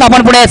पुरस्कार शरद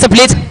आपण पुढे यायचं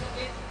प्लीज.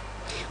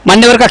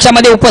 मान्यवर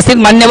कक्षामध्ये उपस्थित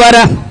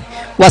मान्यवर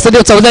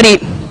वासुदेव चौधरी.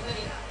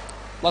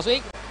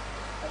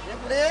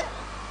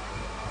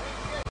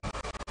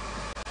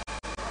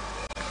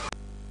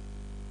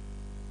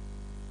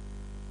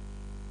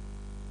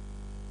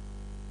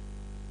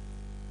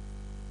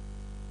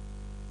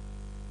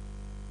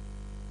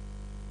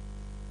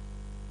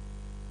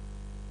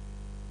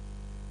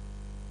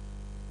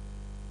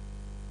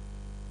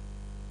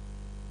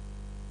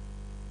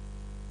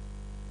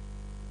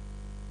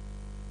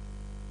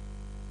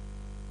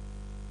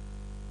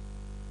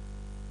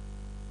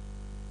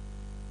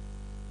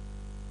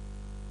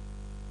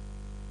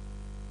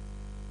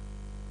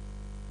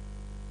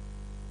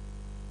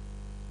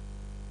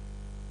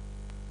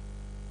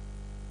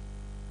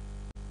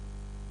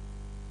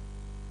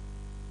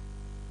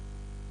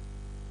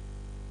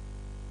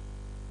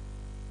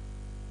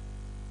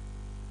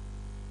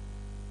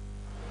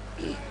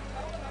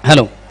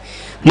 हॅलो.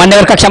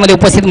 मान्यवर कक्षामध्ये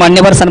उपस्थित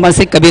मान्यवर सन्मान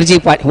श्री कबीरजी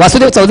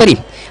वासुदेव चौधरी.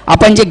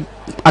 आपण जे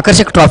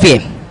आकर्षक ट्रॉफी आहे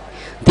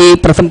ती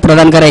प्रथम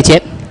प्रदान करायची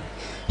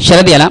आहे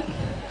शरद याला.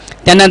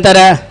 त्यानंतर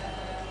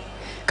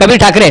कबीर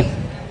ठाकरे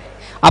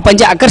आपण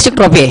जे आकर्षक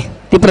ट्रॉफी आहे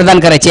ती प्रदान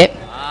करायची आहे.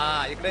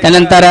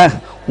 त्यानंतर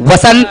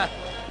वसंत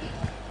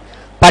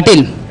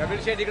पाटील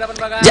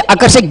जे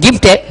आकर्षक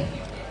गिफ्ट आहे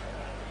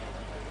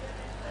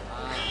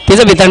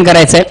तिचं वितरण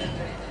करायचं आहे.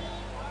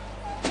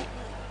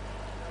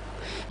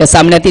 या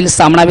सामन्यातील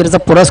सामनावीरचा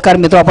पुरस्कार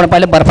मित्र आपण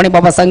पाहिलं बर्फानी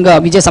बाबा संघ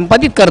विजय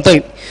संपादित करतोय.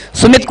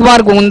 सुमित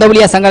कुमार गोंदवली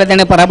या संघाला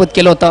त्याने पराभूत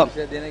केलं होतं.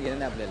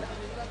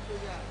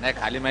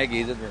 खाली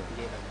माहिती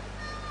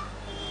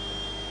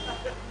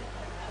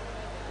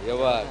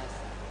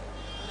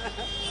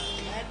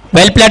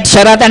वेल played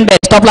Sharad and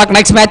best of luck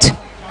next match.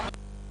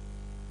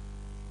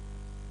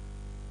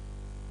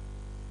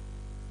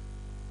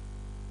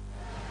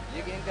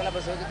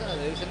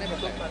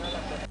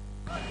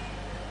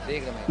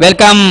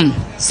 Welcome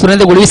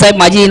Surendra GoodWe साहेब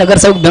माजी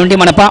नगरसेवक भिवंडी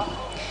मनपा.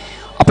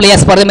 आपल्या या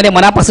स्पर्धेमध्ये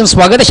मनापासून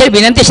स्वागत असेल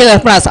विनंती असेल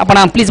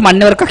आपण प्लीज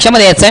मान्यवर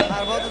कक्षामध्ये यायचं आहे.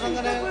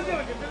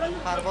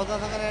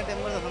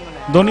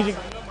 दोन्ही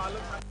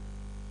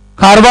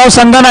खारबाव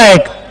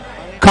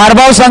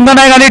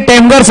संघनायक आणि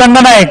टेमघर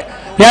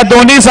संघनायक या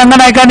दोन्ही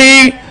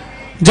संघनायकांनी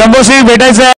जम्बोश्री भेटायचं आहे.